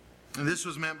 And this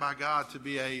was meant by God to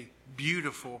be a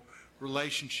beautiful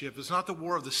relationship. It's not the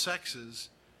war of the sexes.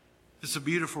 It's a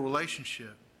beautiful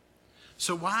relationship.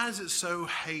 So why is it so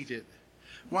hated?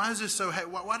 Why is it so hated?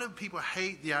 Why do people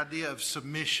hate the idea of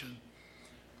submission?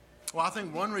 Well, I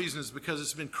think one reason is because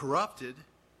it's been corrupted.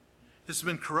 It's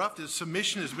been corrupted.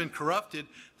 Submission has been corrupted.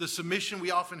 The submission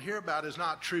we often hear about is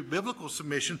not true biblical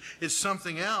submission. It's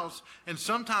something else. And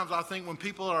sometimes I think when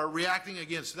people are reacting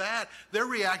against that, they're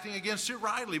reacting against it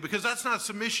rightly, because that's not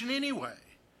submission anyway.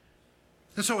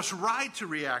 And so it's right to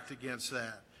react against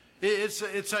that.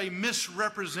 It's a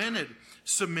misrepresented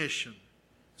submission.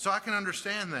 So I can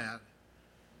understand that.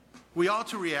 We ought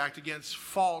to react against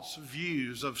false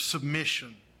views of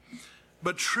submission.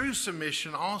 But true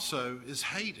submission also is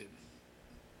hated.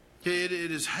 It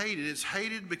is hated. It's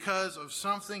hated because of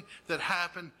something that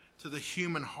happened to the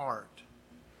human heart.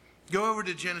 Go over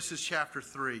to Genesis chapter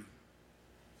 3.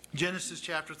 Genesis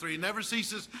chapter 3. It never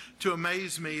ceases to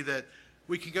amaze me that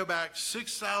we can go back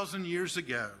 6,000 years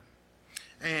ago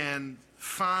and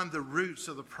find the roots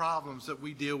of the problems that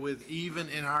we deal with even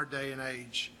in our day and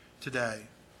age today.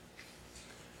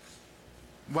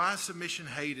 Why is submission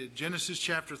hated? Genesis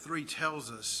chapter 3 tells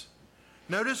us.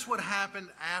 Notice what happened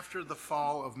after the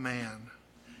fall of man.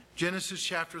 Genesis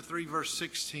chapter 3, verse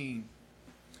 16.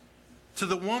 To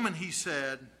the woman he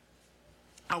said,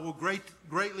 "I will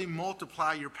greatly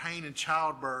multiply your pain in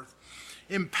childbirth.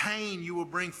 In pain you will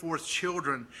bring forth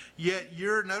children. Yet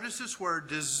your," notice this word,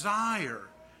 desire,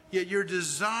 "yet your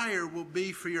desire will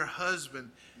be for your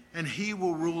husband, and he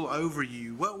will rule over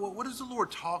you." What is the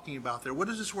Lord talking about there? What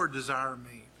does this word desire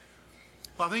mean?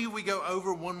 Well, I think if we go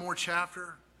over one more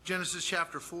chapter, Genesis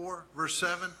chapter 4, verse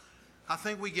 7, I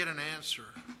think we get an answer.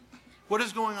 What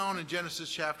is going on in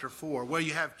Genesis chapter 4? Well,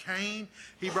 you have Cain.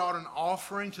 He brought an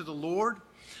offering to the Lord.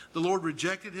 The Lord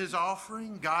rejected his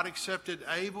offering. God accepted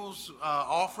Abel's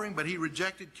offering, but he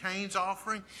rejected Cain's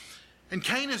offering. And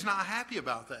Cain is not happy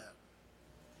about that.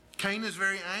 Cain is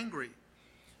very angry.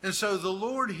 And so the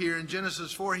Lord here in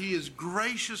Genesis 4, he is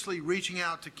graciously reaching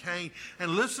out to Cain.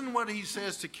 And listen what he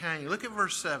says to Cain. Look at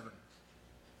verse 7.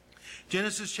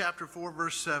 Genesis chapter 4,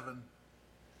 verse 7.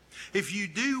 "If you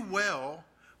do well,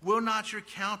 will not your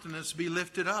countenance be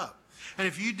lifted up? And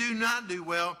if you do not do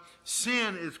well,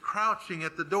 sin is crouching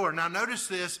at the door." Now notice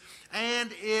this,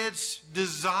 "and its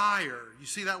desire." You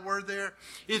see that word there?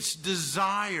 Its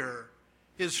desire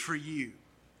is for you,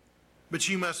 but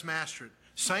you must master it.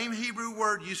 Same Hebrew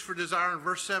word used for desire in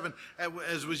verse 7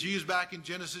 as was used back in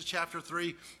Genesis chapter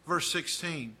 3, verse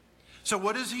 16. So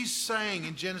what is he saying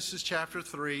in Genesis chapter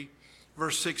 3,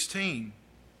 verse 16?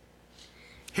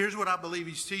 Here's what I believe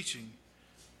he's teaching.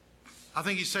 I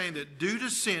think he's saying that due to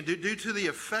sin, due to the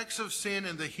effects of sin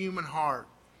in the human heart,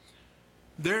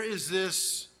 there is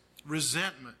this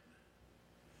resentment.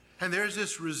 And there's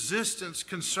this resistance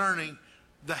concerning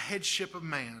the headship of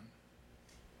man.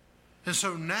 And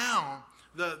so now,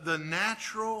 the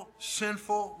natural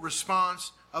sinful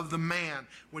response of the man,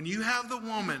 when you have the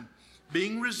woman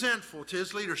being resentful to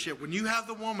his leadership, when you have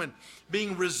the woman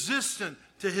being resistant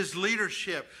to his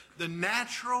leadership, the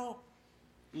natural,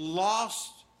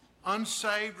 lost,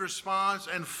 unsaved response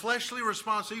and fleshly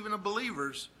response even of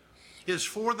believers is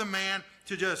for the man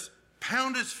to just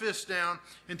pound his fist down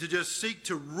and to just seek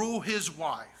to rule his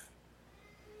wife.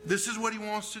 This is what he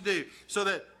wants to do. So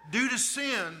that due to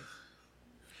sin,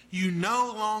 you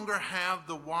no longer have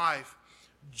the wife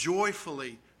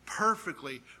joyfully,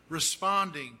 perfectly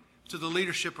responding to the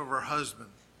leadership of her husband.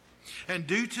 And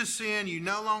due to sin, you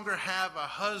no longer have a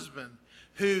husband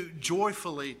who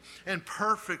joyfully and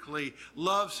perfectly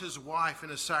loves his wife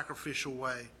in a sacrificial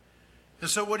way. And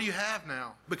so what do you have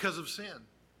now because of sin?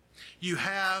 You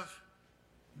have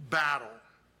battle.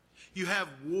 You have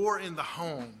war in the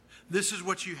home. This is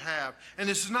what you have. And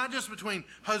this is not just between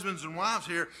husbands and wives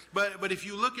here, but if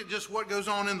you look at just what goes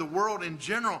on in the world in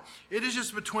general, it is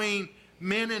just between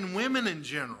men and women in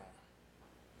general.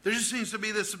 There just seems to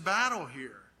be this battle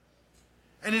here.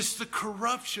 And it's the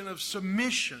corruption of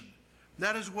submission.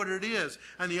 That is what it is.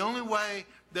 And the only way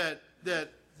that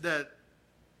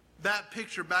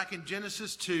picture back in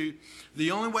Genesis 2,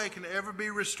 the only way it can ever be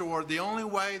restored, the only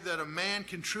way that a man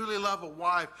can truly love a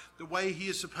wife the way he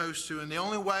is supposed to, and the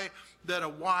only way that a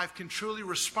wife can truly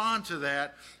respond to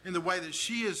that in the way that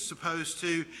she is supposed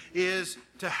to, is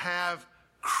to have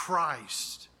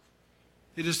Christ.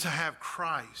 It is to have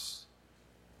Christ.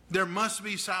 There must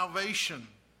be salvation.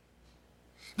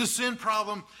 The sin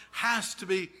problem has to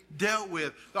be dealt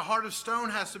with. The heart of stone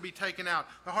has to be taken out.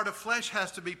 The heart of flesh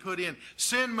has to be put in.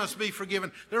 Sin must be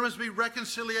forgiven. There must be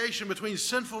reconciliation between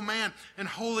sinful man and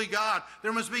holy God.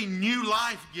 There must be new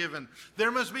life given.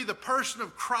 There must be the person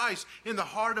of Christ in the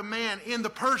heart of man, in the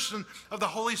person of the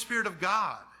Holy Spirit of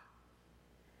God.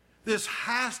 This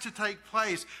has to take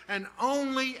place, and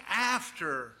only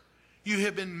after you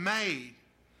have been made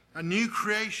a new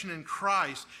creation in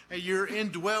Christ, and you're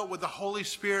indwelt with the Holy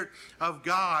Spirit of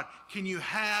God, can you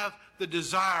have the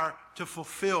desire to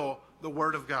fulfill the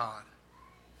Word of God.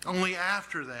 Only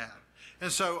after that.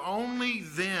 And so only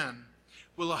then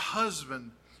will a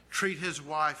husband treat his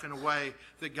wife in a way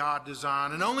that God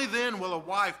designed. And only then will a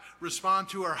wife respond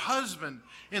to her husband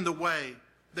in the way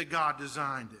that God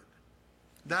designed it.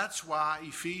 That's why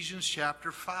Ephesians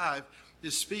chapter 5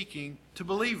 is speaking to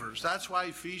believers. That's why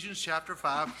Ephesians chapter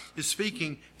 5 is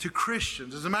speaking to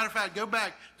Christians. As a matter of fact, go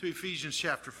back to Ephesians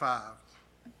chapter 5.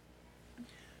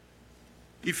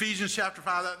 Ephesians chapter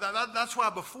 5, that's why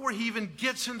before he even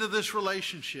gets into this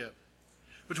relationship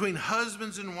between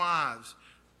husbands and wives,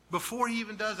 before he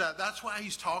even does that, that's why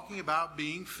he's talking about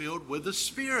being filled with the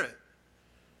Spirit.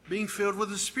 Being filled with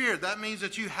the Spirit. That means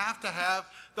that you have to have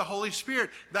the Holy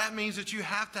Spirit. That means that you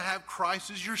have to have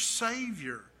Christ as your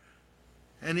Savior.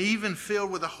 And even filled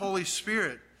with the Holy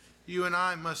Spirit, you and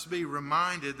I must be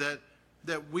reminded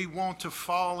that we want to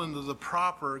fall into the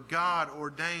proper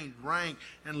God-ordained rank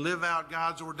and live out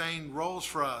God's ordained roles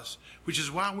for us, which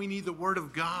is why we need the Word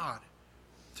of God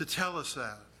to tell us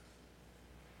that.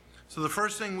 So the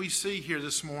first thing we see here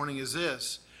this morning is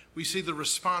this. We see the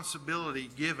responsibility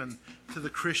given to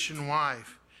the Christian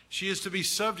wife. She is to be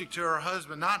subject to her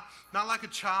husband, not like a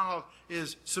child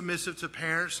is submissive to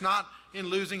parents, not in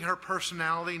losing her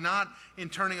personality, not in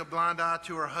turning a blind eye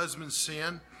to her husband's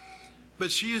sin,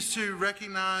 but she is to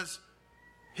recognize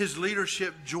his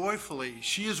leadership joyfully.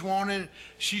 She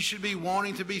should be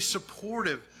wanting to be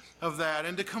supportive of that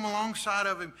and to come alongside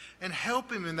of him and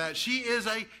help him in that. She is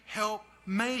a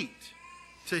helpmate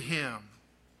to him.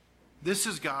 This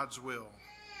is God's will.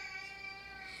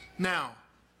 Now,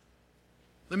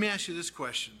 let me ask you this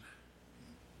question.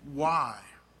 Why?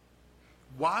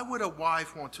 Why would a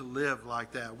wife want to live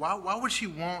like that? Why would she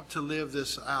want to live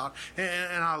this out?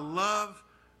 And I love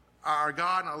our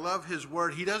God, and I love His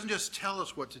Word. He doesn't just tell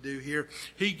us what to do here.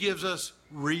 He gives us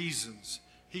reasons.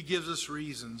 He gives us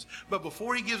reasons. But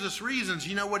before He gives us reasons,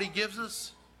 you know what He gives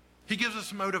us? He gives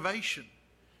us motivation.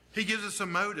 He gives us a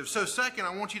motive. So second,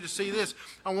 I want you to see this.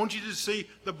 I want you to see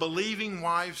the believing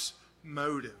wife's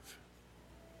motive.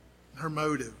 Her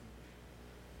motive.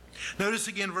 Notice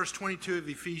again verse 22 of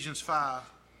Ephesians 5.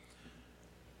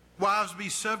 Wives, be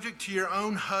subject to your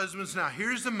own husbands. Now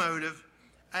here's the motive.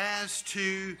 As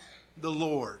to the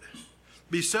Lord.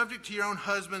 Be subject to your own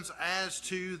husbands as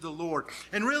to the Lord.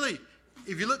 And really,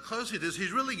 if you look closely at this,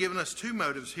 he's really given us two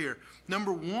motives here.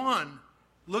 Number one,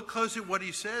 look closely at what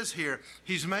he says here.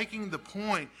 He's making the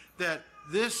point that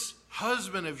this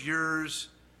husband of yours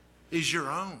is your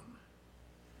own.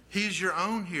 He's your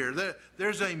own here.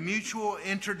 There's a mutual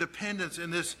interdependence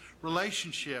in this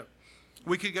relationship.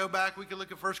 We could go back, we could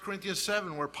look at 1 Corinthians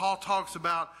 7, where Paul talks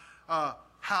about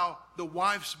how the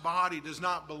wife's body does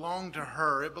not belong to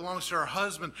her. It belongs to her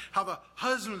husband. How the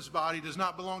husband's body does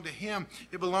not belong to him.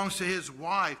 It belongs to his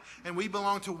wife. And we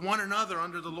belong to one another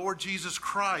under the Lord Jesus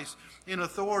Christ in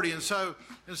authority. And so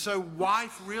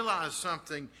wife, realize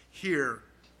something here.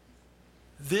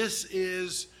 This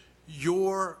is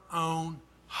your own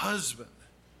husband.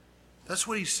 That's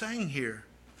what he's saying here.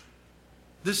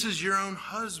 This is your own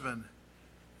husband.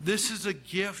 This is a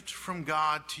gift from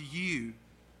God to you.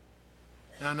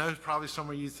 Now, I know probably some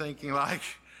of you thinking like,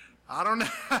 I don't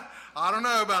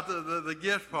know about the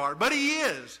gift part, but he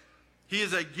is. He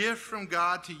is a gift from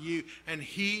God to you, and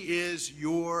he is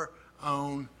your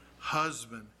own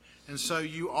husband. And so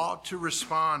you ought to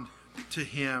respond to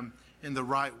him in the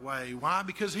right way. Why?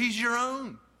 Because he's your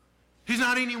own. He's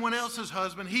not anyone else's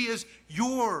husband. He is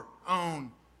your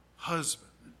own husband.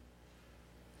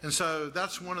 And so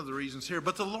that's one of the reasons here.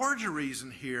 But the larger reason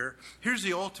here, here's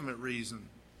the ultimate reason.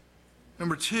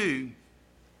 Number 2,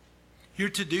 you're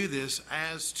to do this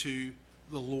as to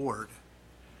the Lord.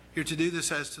 You're to do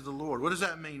this as to the Lord. What does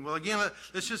that mean? Well, again,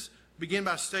 let's just begin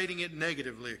by stating it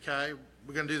negatively, okay?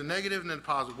 We're going to do the negative and then the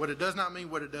positive. What it does not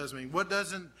mean, what it does mean. What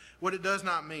it does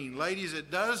not mean. Ladies, it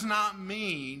does not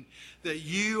mean that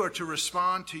you are to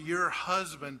respond to your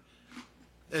husband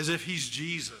as if he's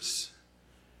Jesus.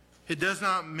 It does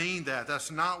not mean that.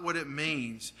 That's not what it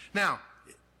means. Now,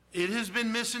 it has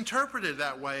been misinterpreted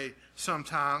that way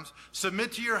sometimes.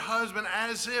 Submit to your husband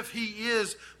as if he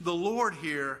is the Lord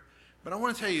here. But I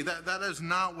want to tell you that is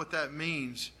not what that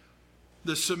means.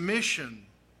 The submission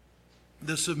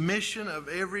of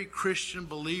every Christian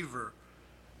believer,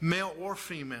 male or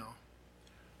female,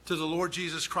 to the Lord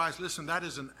Jesus Christ, listen, that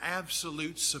is an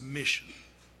absolute submission.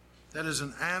 That is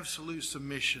an absolute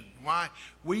submission. Why?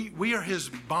 We are his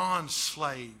bond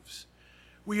slaves.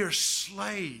 We are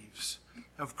slaves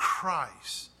of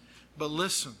Christ. But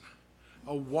listen,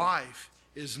 a wife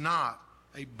is not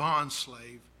a bond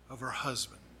slave of her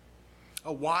husband.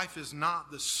 A wife is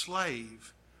not the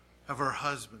slave of her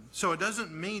husband. So it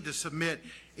doesn't mean to submit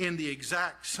in the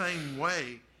exact same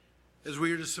way as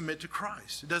we are to submit to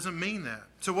Christ. It doesn't mean that.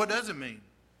 So what does it mean?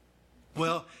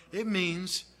 Well, it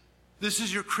means this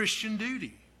is your Christian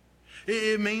duty.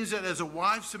 It means that as a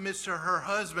wife submits to her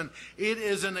husband, it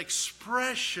is an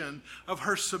expression of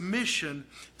her submission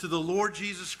to the Lord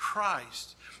Jesus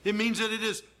Christ. It means that it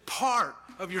is part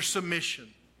of your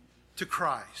submission to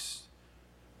Christ.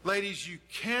 Ladies, you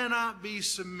cannot be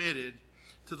submitted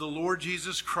to the Lord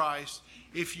Jesus Christ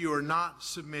if you are not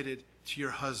submitted to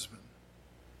your husband.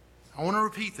 I want to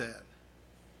repeat that.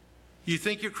 You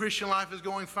think your Christian life is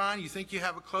going fine, you think you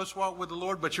have a close walk with the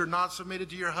Lord, but you're not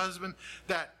submitted to your husband?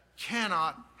 That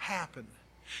cannot happen.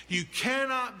 You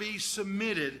cannot be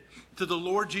submitted to the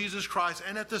Lord Jesus Christ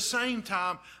and at the same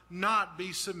time not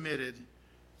be submitted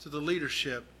to the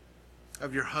leadership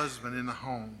of your husband in the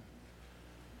home.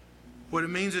 What it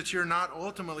means that you're not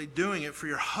ultimately doing it for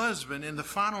your husband. In the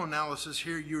final analysis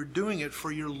here, you're doing it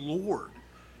for your Lord.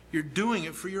 You're doing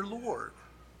it for your Lord.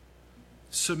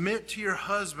 Submit to your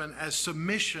husband as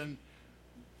submission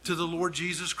to the Lord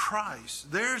Jesus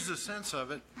Christ. There's the sense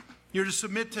of it. You're to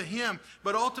submit to him.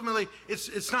 But ultimately,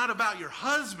 it's not about your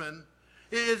husband.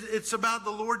 It's about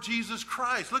the Lord Jesus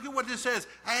Christ. Look at what this says.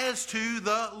 As to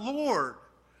the Lord.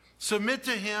 Submit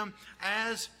to him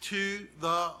as to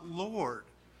the Lord.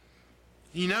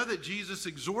 You know that Jesus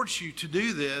exhorts you to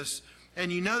do this,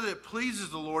 and you know that it pleases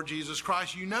the Lord Jesus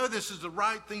Christ. You know this is the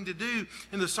right thing to do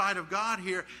in the sight of God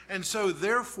here. And so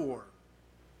therefore,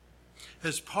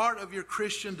 as part of your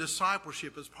Christian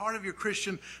discipleship, as part of your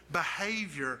Christian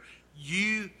behavior,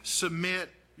 you submit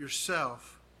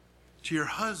yourself to your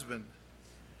husband.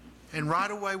 And right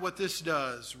away what this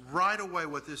does,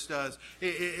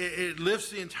 it lifts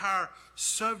the entire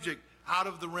subject out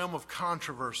of the realm of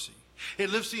controversy.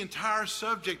 It lifts the entire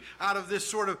subject out of this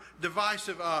sort of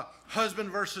divisive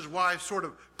husband versus wife sort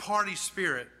of party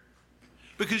spirit.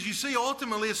 Because you see,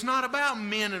 ultimately, it's not about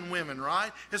men and women,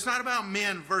 right? It's not about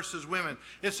men versus women.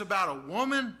 It's about a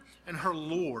woman and her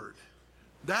Lord.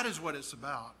 That is what it's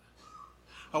about.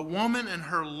 A woman and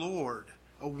her Lord.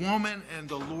 A woman and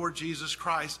the Lord Jesus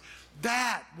Christ.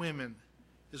 That, women,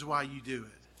 is why you do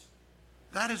it.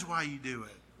 That is why you do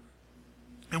it.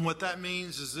 And what that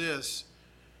means is this.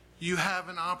 You have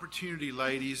an opportunity,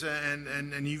 ladies,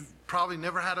 and you've probably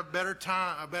never had a better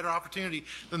opportunity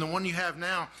than the one you have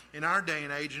now in our day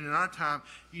and age and in our time.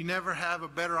 You never have a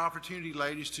better opportunity,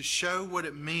 ladies, to show what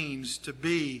it means to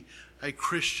be a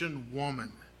Christian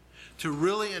woman. To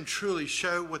really and truly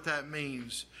show what that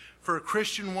means. For a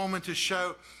Christian woman to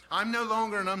show, I'm no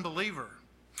longer an unbeliever.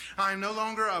 I am no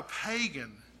longer a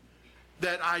pagan,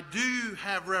 that I do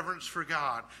have reverence for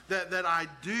God, that I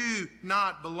do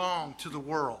not belong to the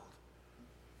world.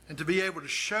 And to be able to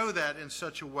show that in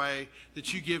such a way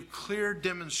that you give clear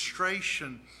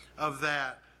demonstration of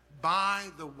that by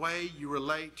the way you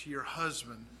relate to your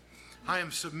husband. I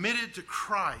am submitted to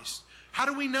Christ. How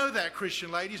do we know that,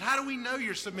 Christian ladies? How do we know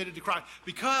you're submitted to Christ?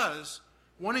 Because,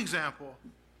 one example,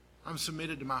 I'm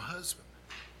submitted to my husband.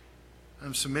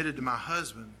 I'm submitted to my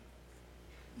husband.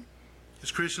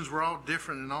 As Christians, we're all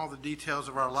different in all the details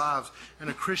of our lives. And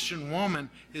a Christian woman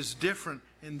is different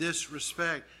in this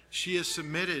respect. She is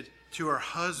submitted to her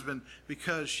husband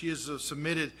because she is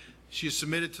submitted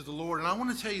to the Lord. And I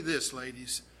want to tell you this,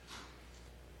 ladies.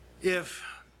 If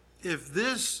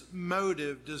this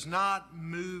motive does not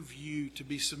move you to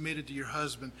be submitted to your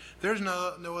husband, there's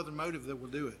no other motive that will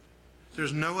do it.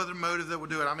 There's no other motive that will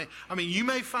do it. I mean, you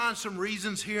may find some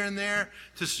reasons here and there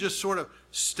to just sort of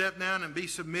step down and be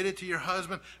submitted to your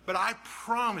husband, but I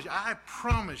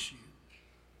promise you,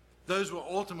 those will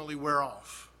ultimately wear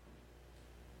off.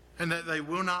 And that they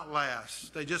will not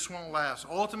last. They just won't last.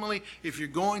 Ultimately, if you're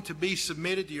going to be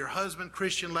submitted to your husband,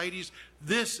 Christian ladies,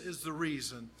 this is the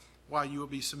reason why you will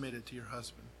be submitted to your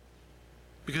husband.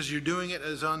 Because you're doing it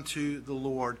as unto the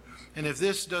Lord. And if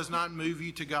this does not move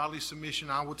you to godly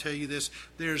submission, I will tell you this,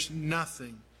 there's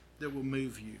nothing that will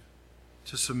move you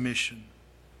to submission.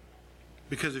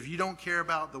 Because if you don't care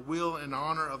about the will and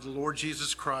honor of the Lord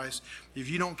Jesus Christ, if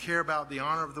you don't care about the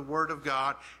honor of the Word of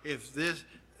God,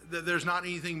 there's not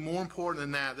anything more important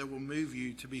than that will move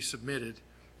you to be submitted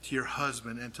to your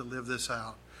husband and to live this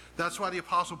out. That's why the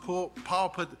Apostle Paul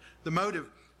put the motive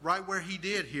right where he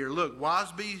did here. Look,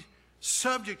 wives, be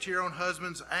subject to your own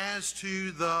husbands as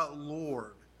to the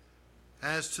Lord.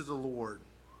 As to the Lord.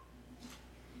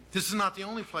 This is not the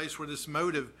only place where this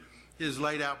motive is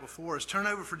laid out before us. Turn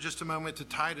over for just a moment to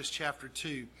Titus chapter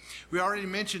 2. We already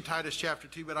mentioned Titus chapter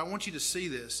 2, but I want you to see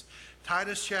this.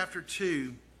 Titus chapter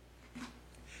 2,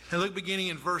 and look beginning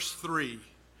in verse 3.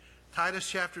 Titus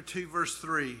chapter 2, verse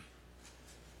 3.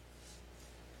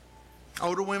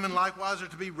 Older women likewise are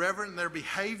to be reverent in their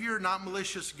behavior, not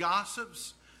malicious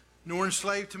gossips, nor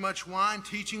enslaved to much wine,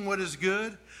 teaching what is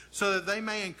good, so that they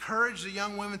may encourage the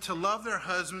young women to love their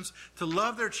husbands, to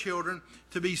love their children,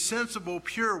 to be sensible,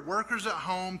 pure, workers at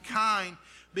home, kind,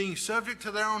 being subject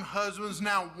to their own husbands.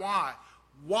 Now why?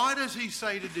 Why does he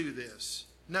say to do this?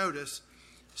 Notice,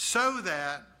 so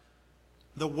that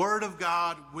the word of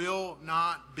God will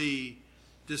not be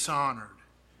dishonored.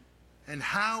 And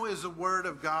how is the word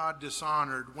of God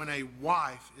dishonored when a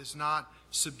wife is not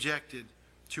subjected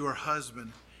to her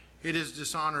husband? It is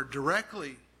dishonored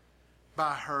directly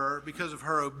by her because of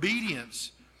her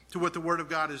obedience to what the Word of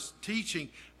God is teaching.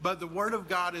 But the Word of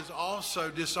God is also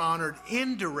dishonored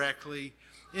indirectly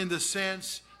in the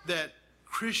sense that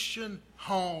Christian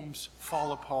homes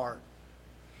fall apart.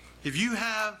 If you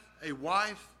have a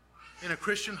wife in a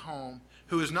Christian home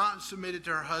who is not submitted to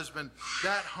her husband,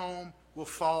 that home will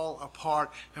fall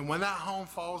apart. And when that home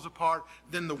falls apart,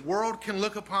 then the world can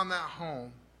look upon that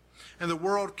home, and the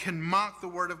world can mock the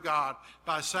Word of God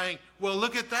by saying, well,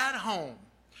 look at that home.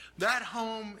 That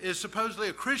home is supposedly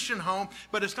a Christian home,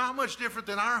 but it's not much different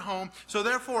than our home. So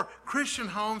therefore, Christian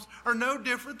homes are no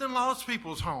different than lost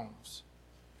people's homes.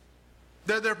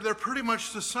 They're pretty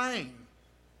much the same.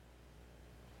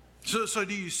 So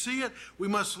do you see it? We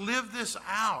must live this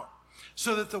out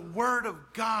so that the Word of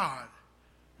God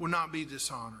will not be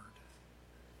dishonored.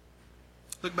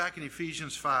 Look back in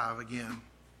Ephesians 5 again.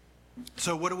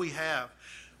 So what do we have?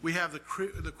 We have the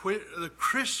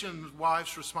Christian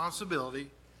wife's responsibility,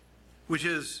 which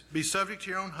is be subject to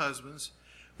your own husbands.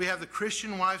 We have the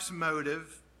Christian wife's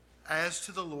motive as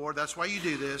to the Lord. That's why you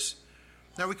do this.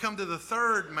 Now we come to the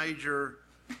third major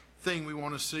thing we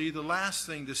want to see, the last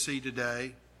thing to see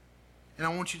today. And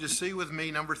I want you to see with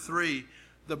me, number 3,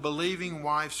 the believing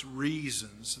wife's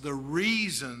reasons. The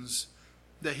reasons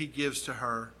that he gives to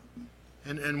her.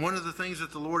 And one of the things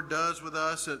that the Lord does with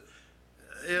us,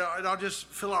 it'll just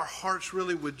fill our hearts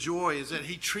really with joy, is that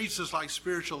he treats us like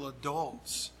spiritual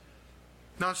adults,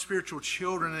 not spiritual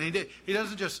children. And he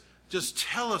doesn't just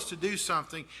tell us to do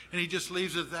something and he just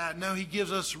leaves it at that. No, he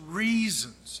gives us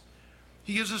reasons.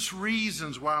 He gives us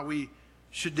reasons why we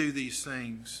should do these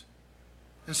things.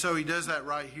 And so he does that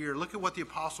right here. Look at what the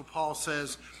Apostle Paul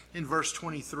says in verse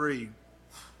 23.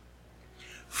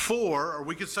 For, or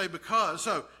we could say because,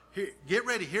 so here, get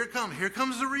ready, here it comes. Here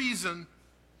comes the reason.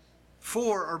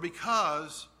 For, or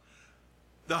because,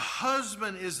 the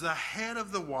husband is the head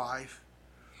of the wife,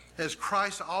 as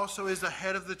Christ also is the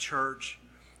head of the church,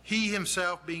 he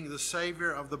himself being the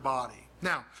Savior of the body.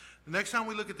 Now, the next time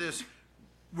we look at this,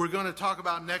 we're going to talk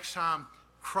about next time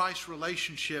Christ's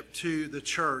relationship to the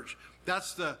church.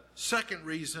 That's the second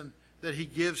reason that he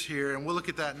gives here, and we'll look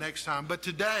at that next time. But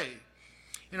today,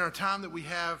 in our time that we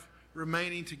have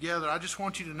remaining together, I just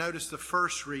want you to notice the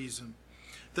first reason,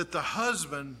 that the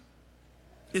husband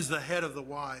is the head of the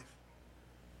wife.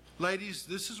 Ladies,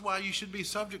 this is why you should be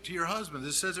subject to your husband.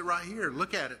 This says it right here.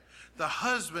 Look at it. The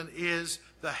husband is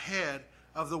the head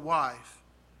of the wife.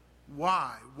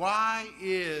 Why? Why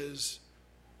is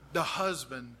the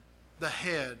husband the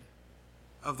head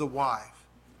of the wife?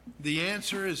 The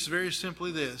answer is very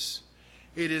simply this.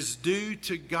 It is due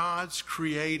to God's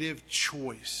creative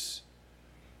choice.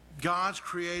 God's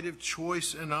creative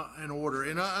choice and order.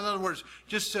 In other words,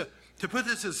 just to put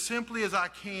this as simply as I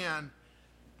can,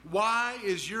 why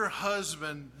is your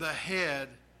husband the head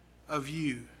of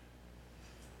you?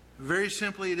 Very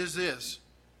simply, it is this.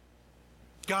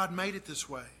 God made it this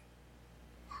way.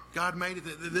 God made it.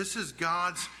 This is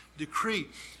God's decree.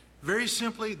 Very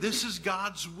simply, this is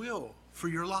God's will for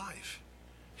your life.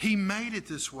 He made it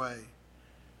this way.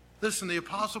 Listen, the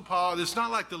Apostle Paul, it's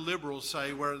not like the liberals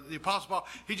say, where the Apostle Paul,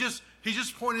 he just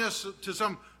pointed us to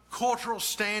some cultural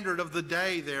standard of the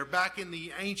day there, back in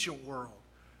the ancient world.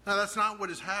 Now, that's not what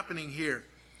is happening here.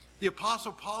 The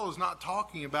Apostle Paul is not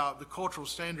talking about the cultural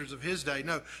standards of his day.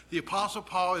 No, the Apostle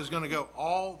Paul is going to go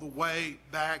all the way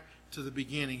back to the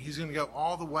beginning. He's going to go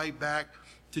all the way back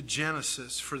to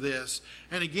Genesis for this.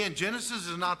 And again, Genesis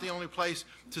is not the only place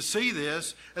to see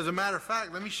this. As a matter of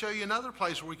fact, let me show you another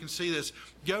place where we can see this.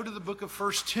 Go to the book of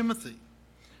 1 Timothy.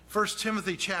 1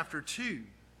 Timothy chapter 2.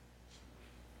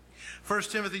 1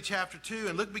 Timothy chapter 2,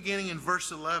 and look beginning in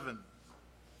verse 11.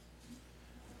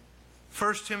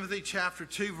 1 Timothy chapter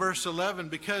 2, verse 11,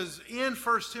 because in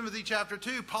 1 Timothy chapter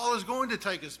 2, Paul is going to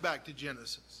take us back to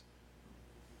Genesis.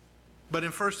 But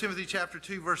in 1 Timothy chapter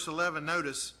 2, verse 11,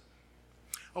 notice,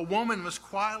 a woman must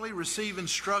quietly receive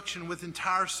instruction with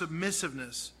entire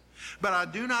submissiveness. But I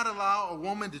do not allow a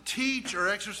woman to teach or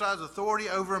exercise authority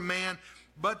over a man,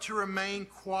 but to remain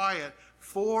quiet.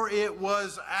 For it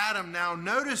was Adam. Now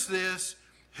notice this,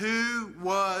 who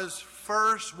was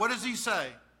first, what does he say?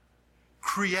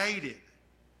 Created.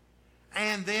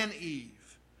 And then Eve.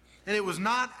 And it was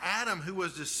not Adam who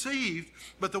was deceived,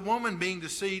 but the woman being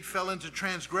deceived fell into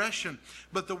transgression.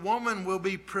 But the woman will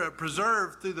be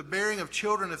preserved through the bearing of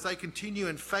children if they continue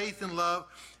in faith and love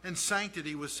and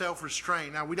sanctity with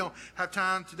self-restraint. Now, we don't have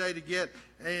time today to get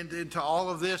into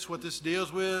all of this, what this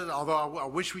deals with, although I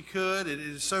wish we could. It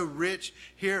is so rich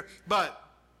here. But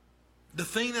the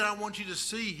thing that I want you to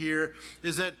see here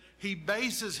is that he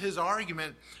bases his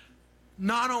argument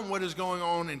not on what is going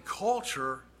on in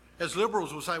culture. As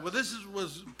liberals will say, well, this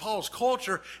was Paul's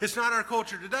culture. It's not our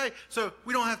culture today, so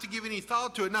we don't have to give any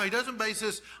thought to it. No, he doesn't base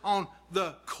this on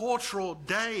the cultural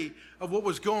day of what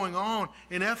was going on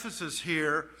in Ephesus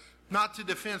here, not to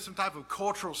defend some type of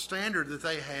cultural standard that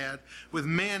they had with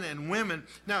men and women.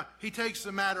 Now, he takes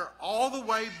the matter all the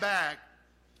way back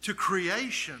to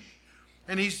creation,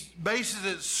 and he bases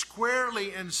it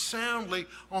squarely and soundly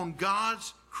on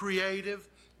God's creative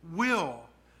will.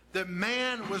 That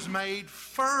man was made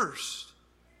first,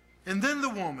 and then the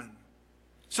woman.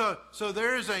 So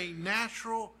there is a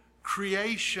natural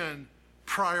creation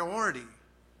priority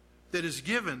that is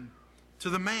given to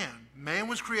the man. Man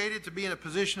was created to be in a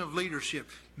position of leadership.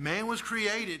 Man was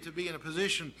created to be in a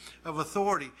position of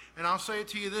authority. And I'll say it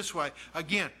to you this way.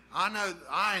 Again,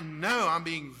 I know I'm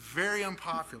being very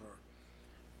unpopular,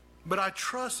 but I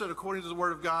trust that according to the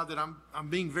Word of God that I'm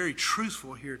being very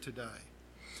truthful here today.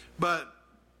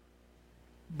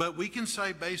 But we can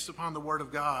say, based upon the Word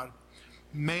of God,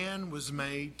 man was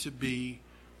made to be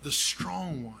the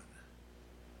strong one.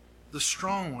 The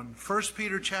strong one. 1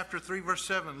 Peter chapter 3, verse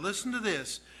 7. Listen to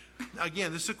this.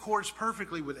 Again, this accords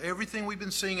perfectly with everything we've been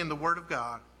seeing in the Word of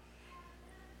God.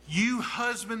 You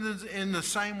husbands, in the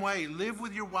same way, live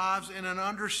with your wives in an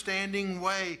understanding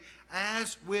way,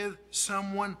 as with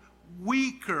someone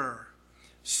weaker,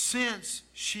 since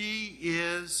she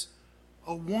is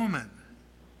a woman.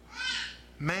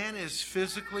 Man is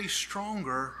physically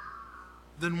stronger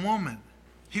than woman.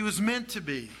 He was meant to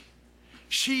be.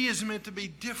 She is meant to be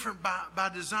different by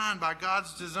design, by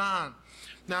God's design.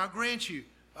 Now, I grant you,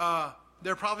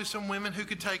 there are probably some women who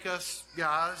could take us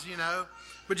guys,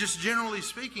 but just generally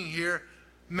speaking here,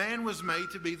 man was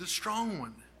made to be the strong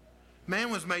one.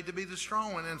 Man was made to be the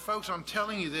strong one. And folks, I'm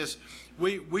telling you this,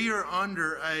 we are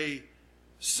under a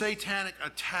satanic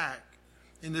attack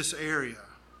in this area.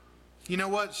 You know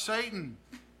what? Satan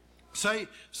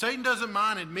doesn't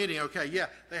mind admitting, okay, yeah,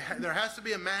 there has to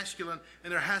be a masculine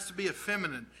and there has to be a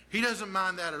feminine. He doesn't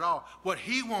mind that at all. What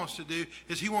he wants to do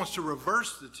is he wants to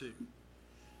reverse the two.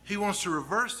 He wants to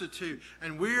reverse the two.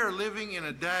 And we are living in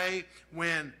a day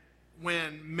when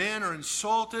men are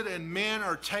insulted and men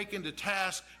are taken to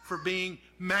task for being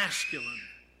masculine.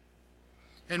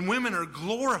 And women are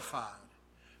glorified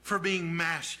for being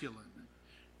masculine.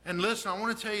 And listen, I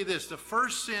want to tell you this. The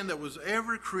first sin that was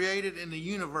ever created in the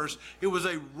universe, it was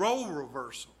a role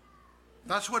reversal.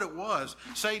 That's what it was.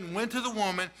 Satan went to the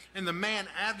woman and the man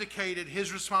abdicated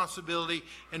his responsibility.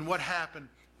 And what happened?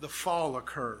 The fall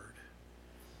occurred.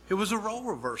 It was a role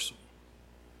reversal.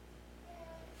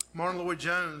 Martin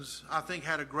Lloyd-Jones, I think,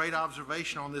 had a great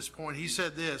observation on this point. He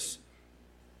said this,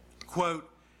 quote,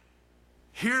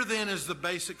 "Here then is the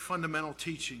basic fundamental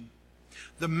teaching.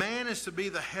 The man is to be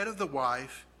the head of the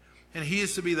wife, and he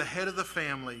is to be the head of the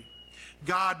family.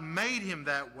 God made him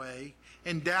that way,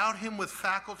 endowed him with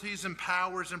faculties and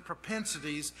powers and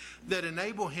propensities that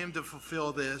enable him to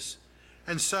fulfill this,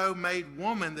 and so made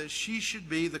woman that she should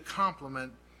be the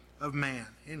complement of man,"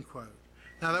 end quote.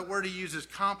 Now that word he uses,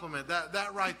 complement,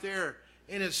 that right there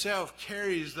in itself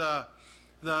carries the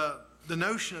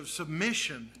notion of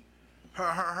submission.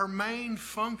 Her main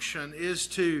function is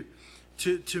to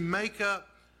make up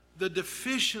the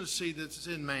deficiency that's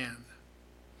in man.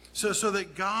 So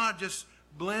that God just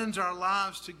blends our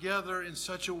lives together in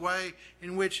such a way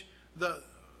in which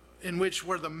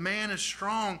where the man is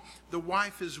strong, the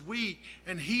wife is weak,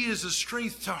 and he is a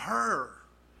strength to her.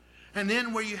 And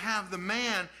then where you have the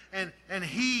man and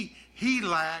he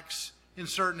lacks in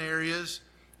certain areas,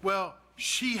 well,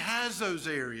 she has those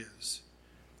areas.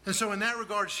 And so in that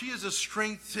regard, she is a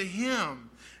strength to him.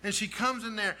 And she comes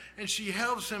in there and she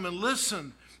helps him. And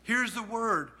listen, here's the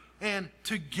word. And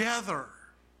together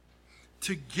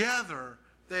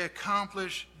they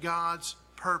accomplish God's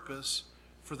purpose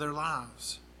for their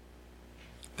lives.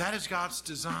 That is God's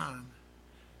design.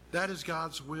 That is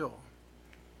God's will.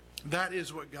 That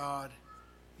is what God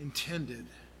intended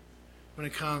when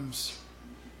it comes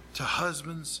to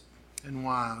husbands and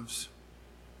wives.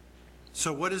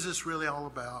 So what is this really all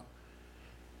about?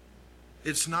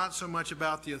 It's not so much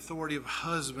about the authority of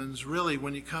husbands. Really,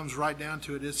 when it comes right down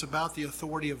to it, it's about the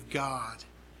authority of God.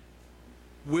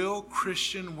 Will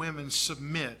Christian women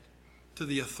submit to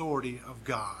the authority of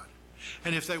God?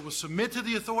 And if they will submit to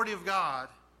the authority of God,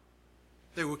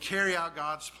 they will carry out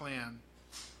God's plan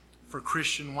for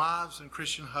Christian wives and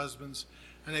Christian husbands,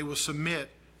 and they will submit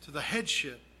to the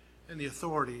headship and the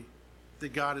authority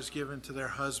that God has given to their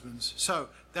husbands. So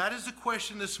that is the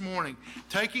question this morning.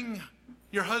 Taking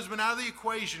your husband out of the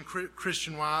equation,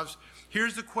 Christian wives,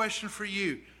 here's the question for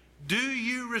you. Do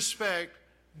you respect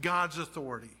God's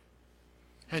authority?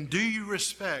 And do you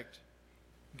respect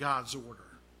God's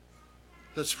order?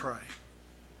 Let's pray.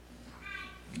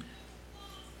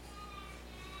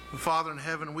 Father in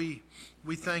heaven, we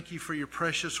thank you for your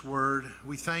precious word.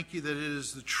 We thank you that it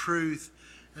is the truth.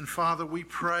 And Father, we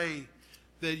pray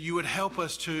that you would help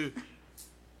us to,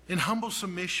 in humble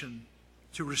submission,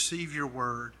 to receive your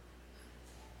word.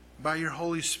 By your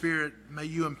Holy Spirit, may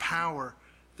you empower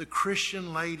the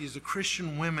Christian ladies, the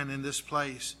Christian women in this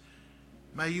place.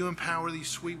 May you empower these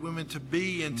sweet women to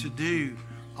be and to do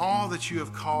all that you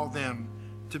have called them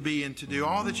to be and to do,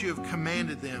 all that you have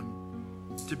commanded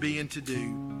them to be and to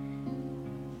do.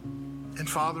 And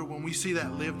Father, when we see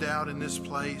that lived out in this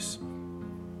place,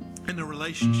 in the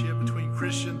relationship between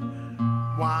Christian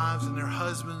wives and their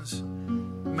husbands,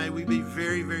 may we be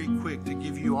very, very quick to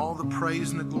give you all the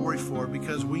praise and the glory for it,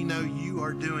 because we know you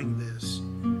are doing this.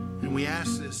 And we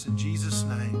ask this in Jesus'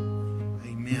 name.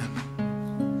 Amen.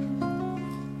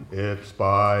 It's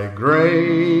by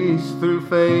grace through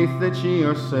faith that ye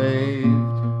are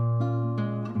saved,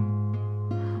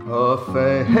 a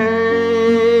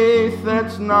faith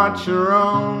that's not your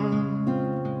own,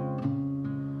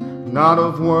 not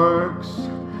of works,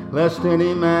 lest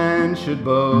any man should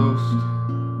boast.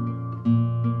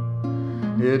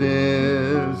 It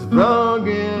is the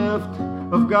gift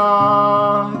of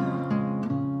God,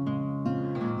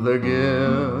 the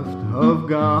gift of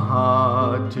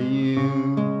God to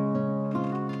you.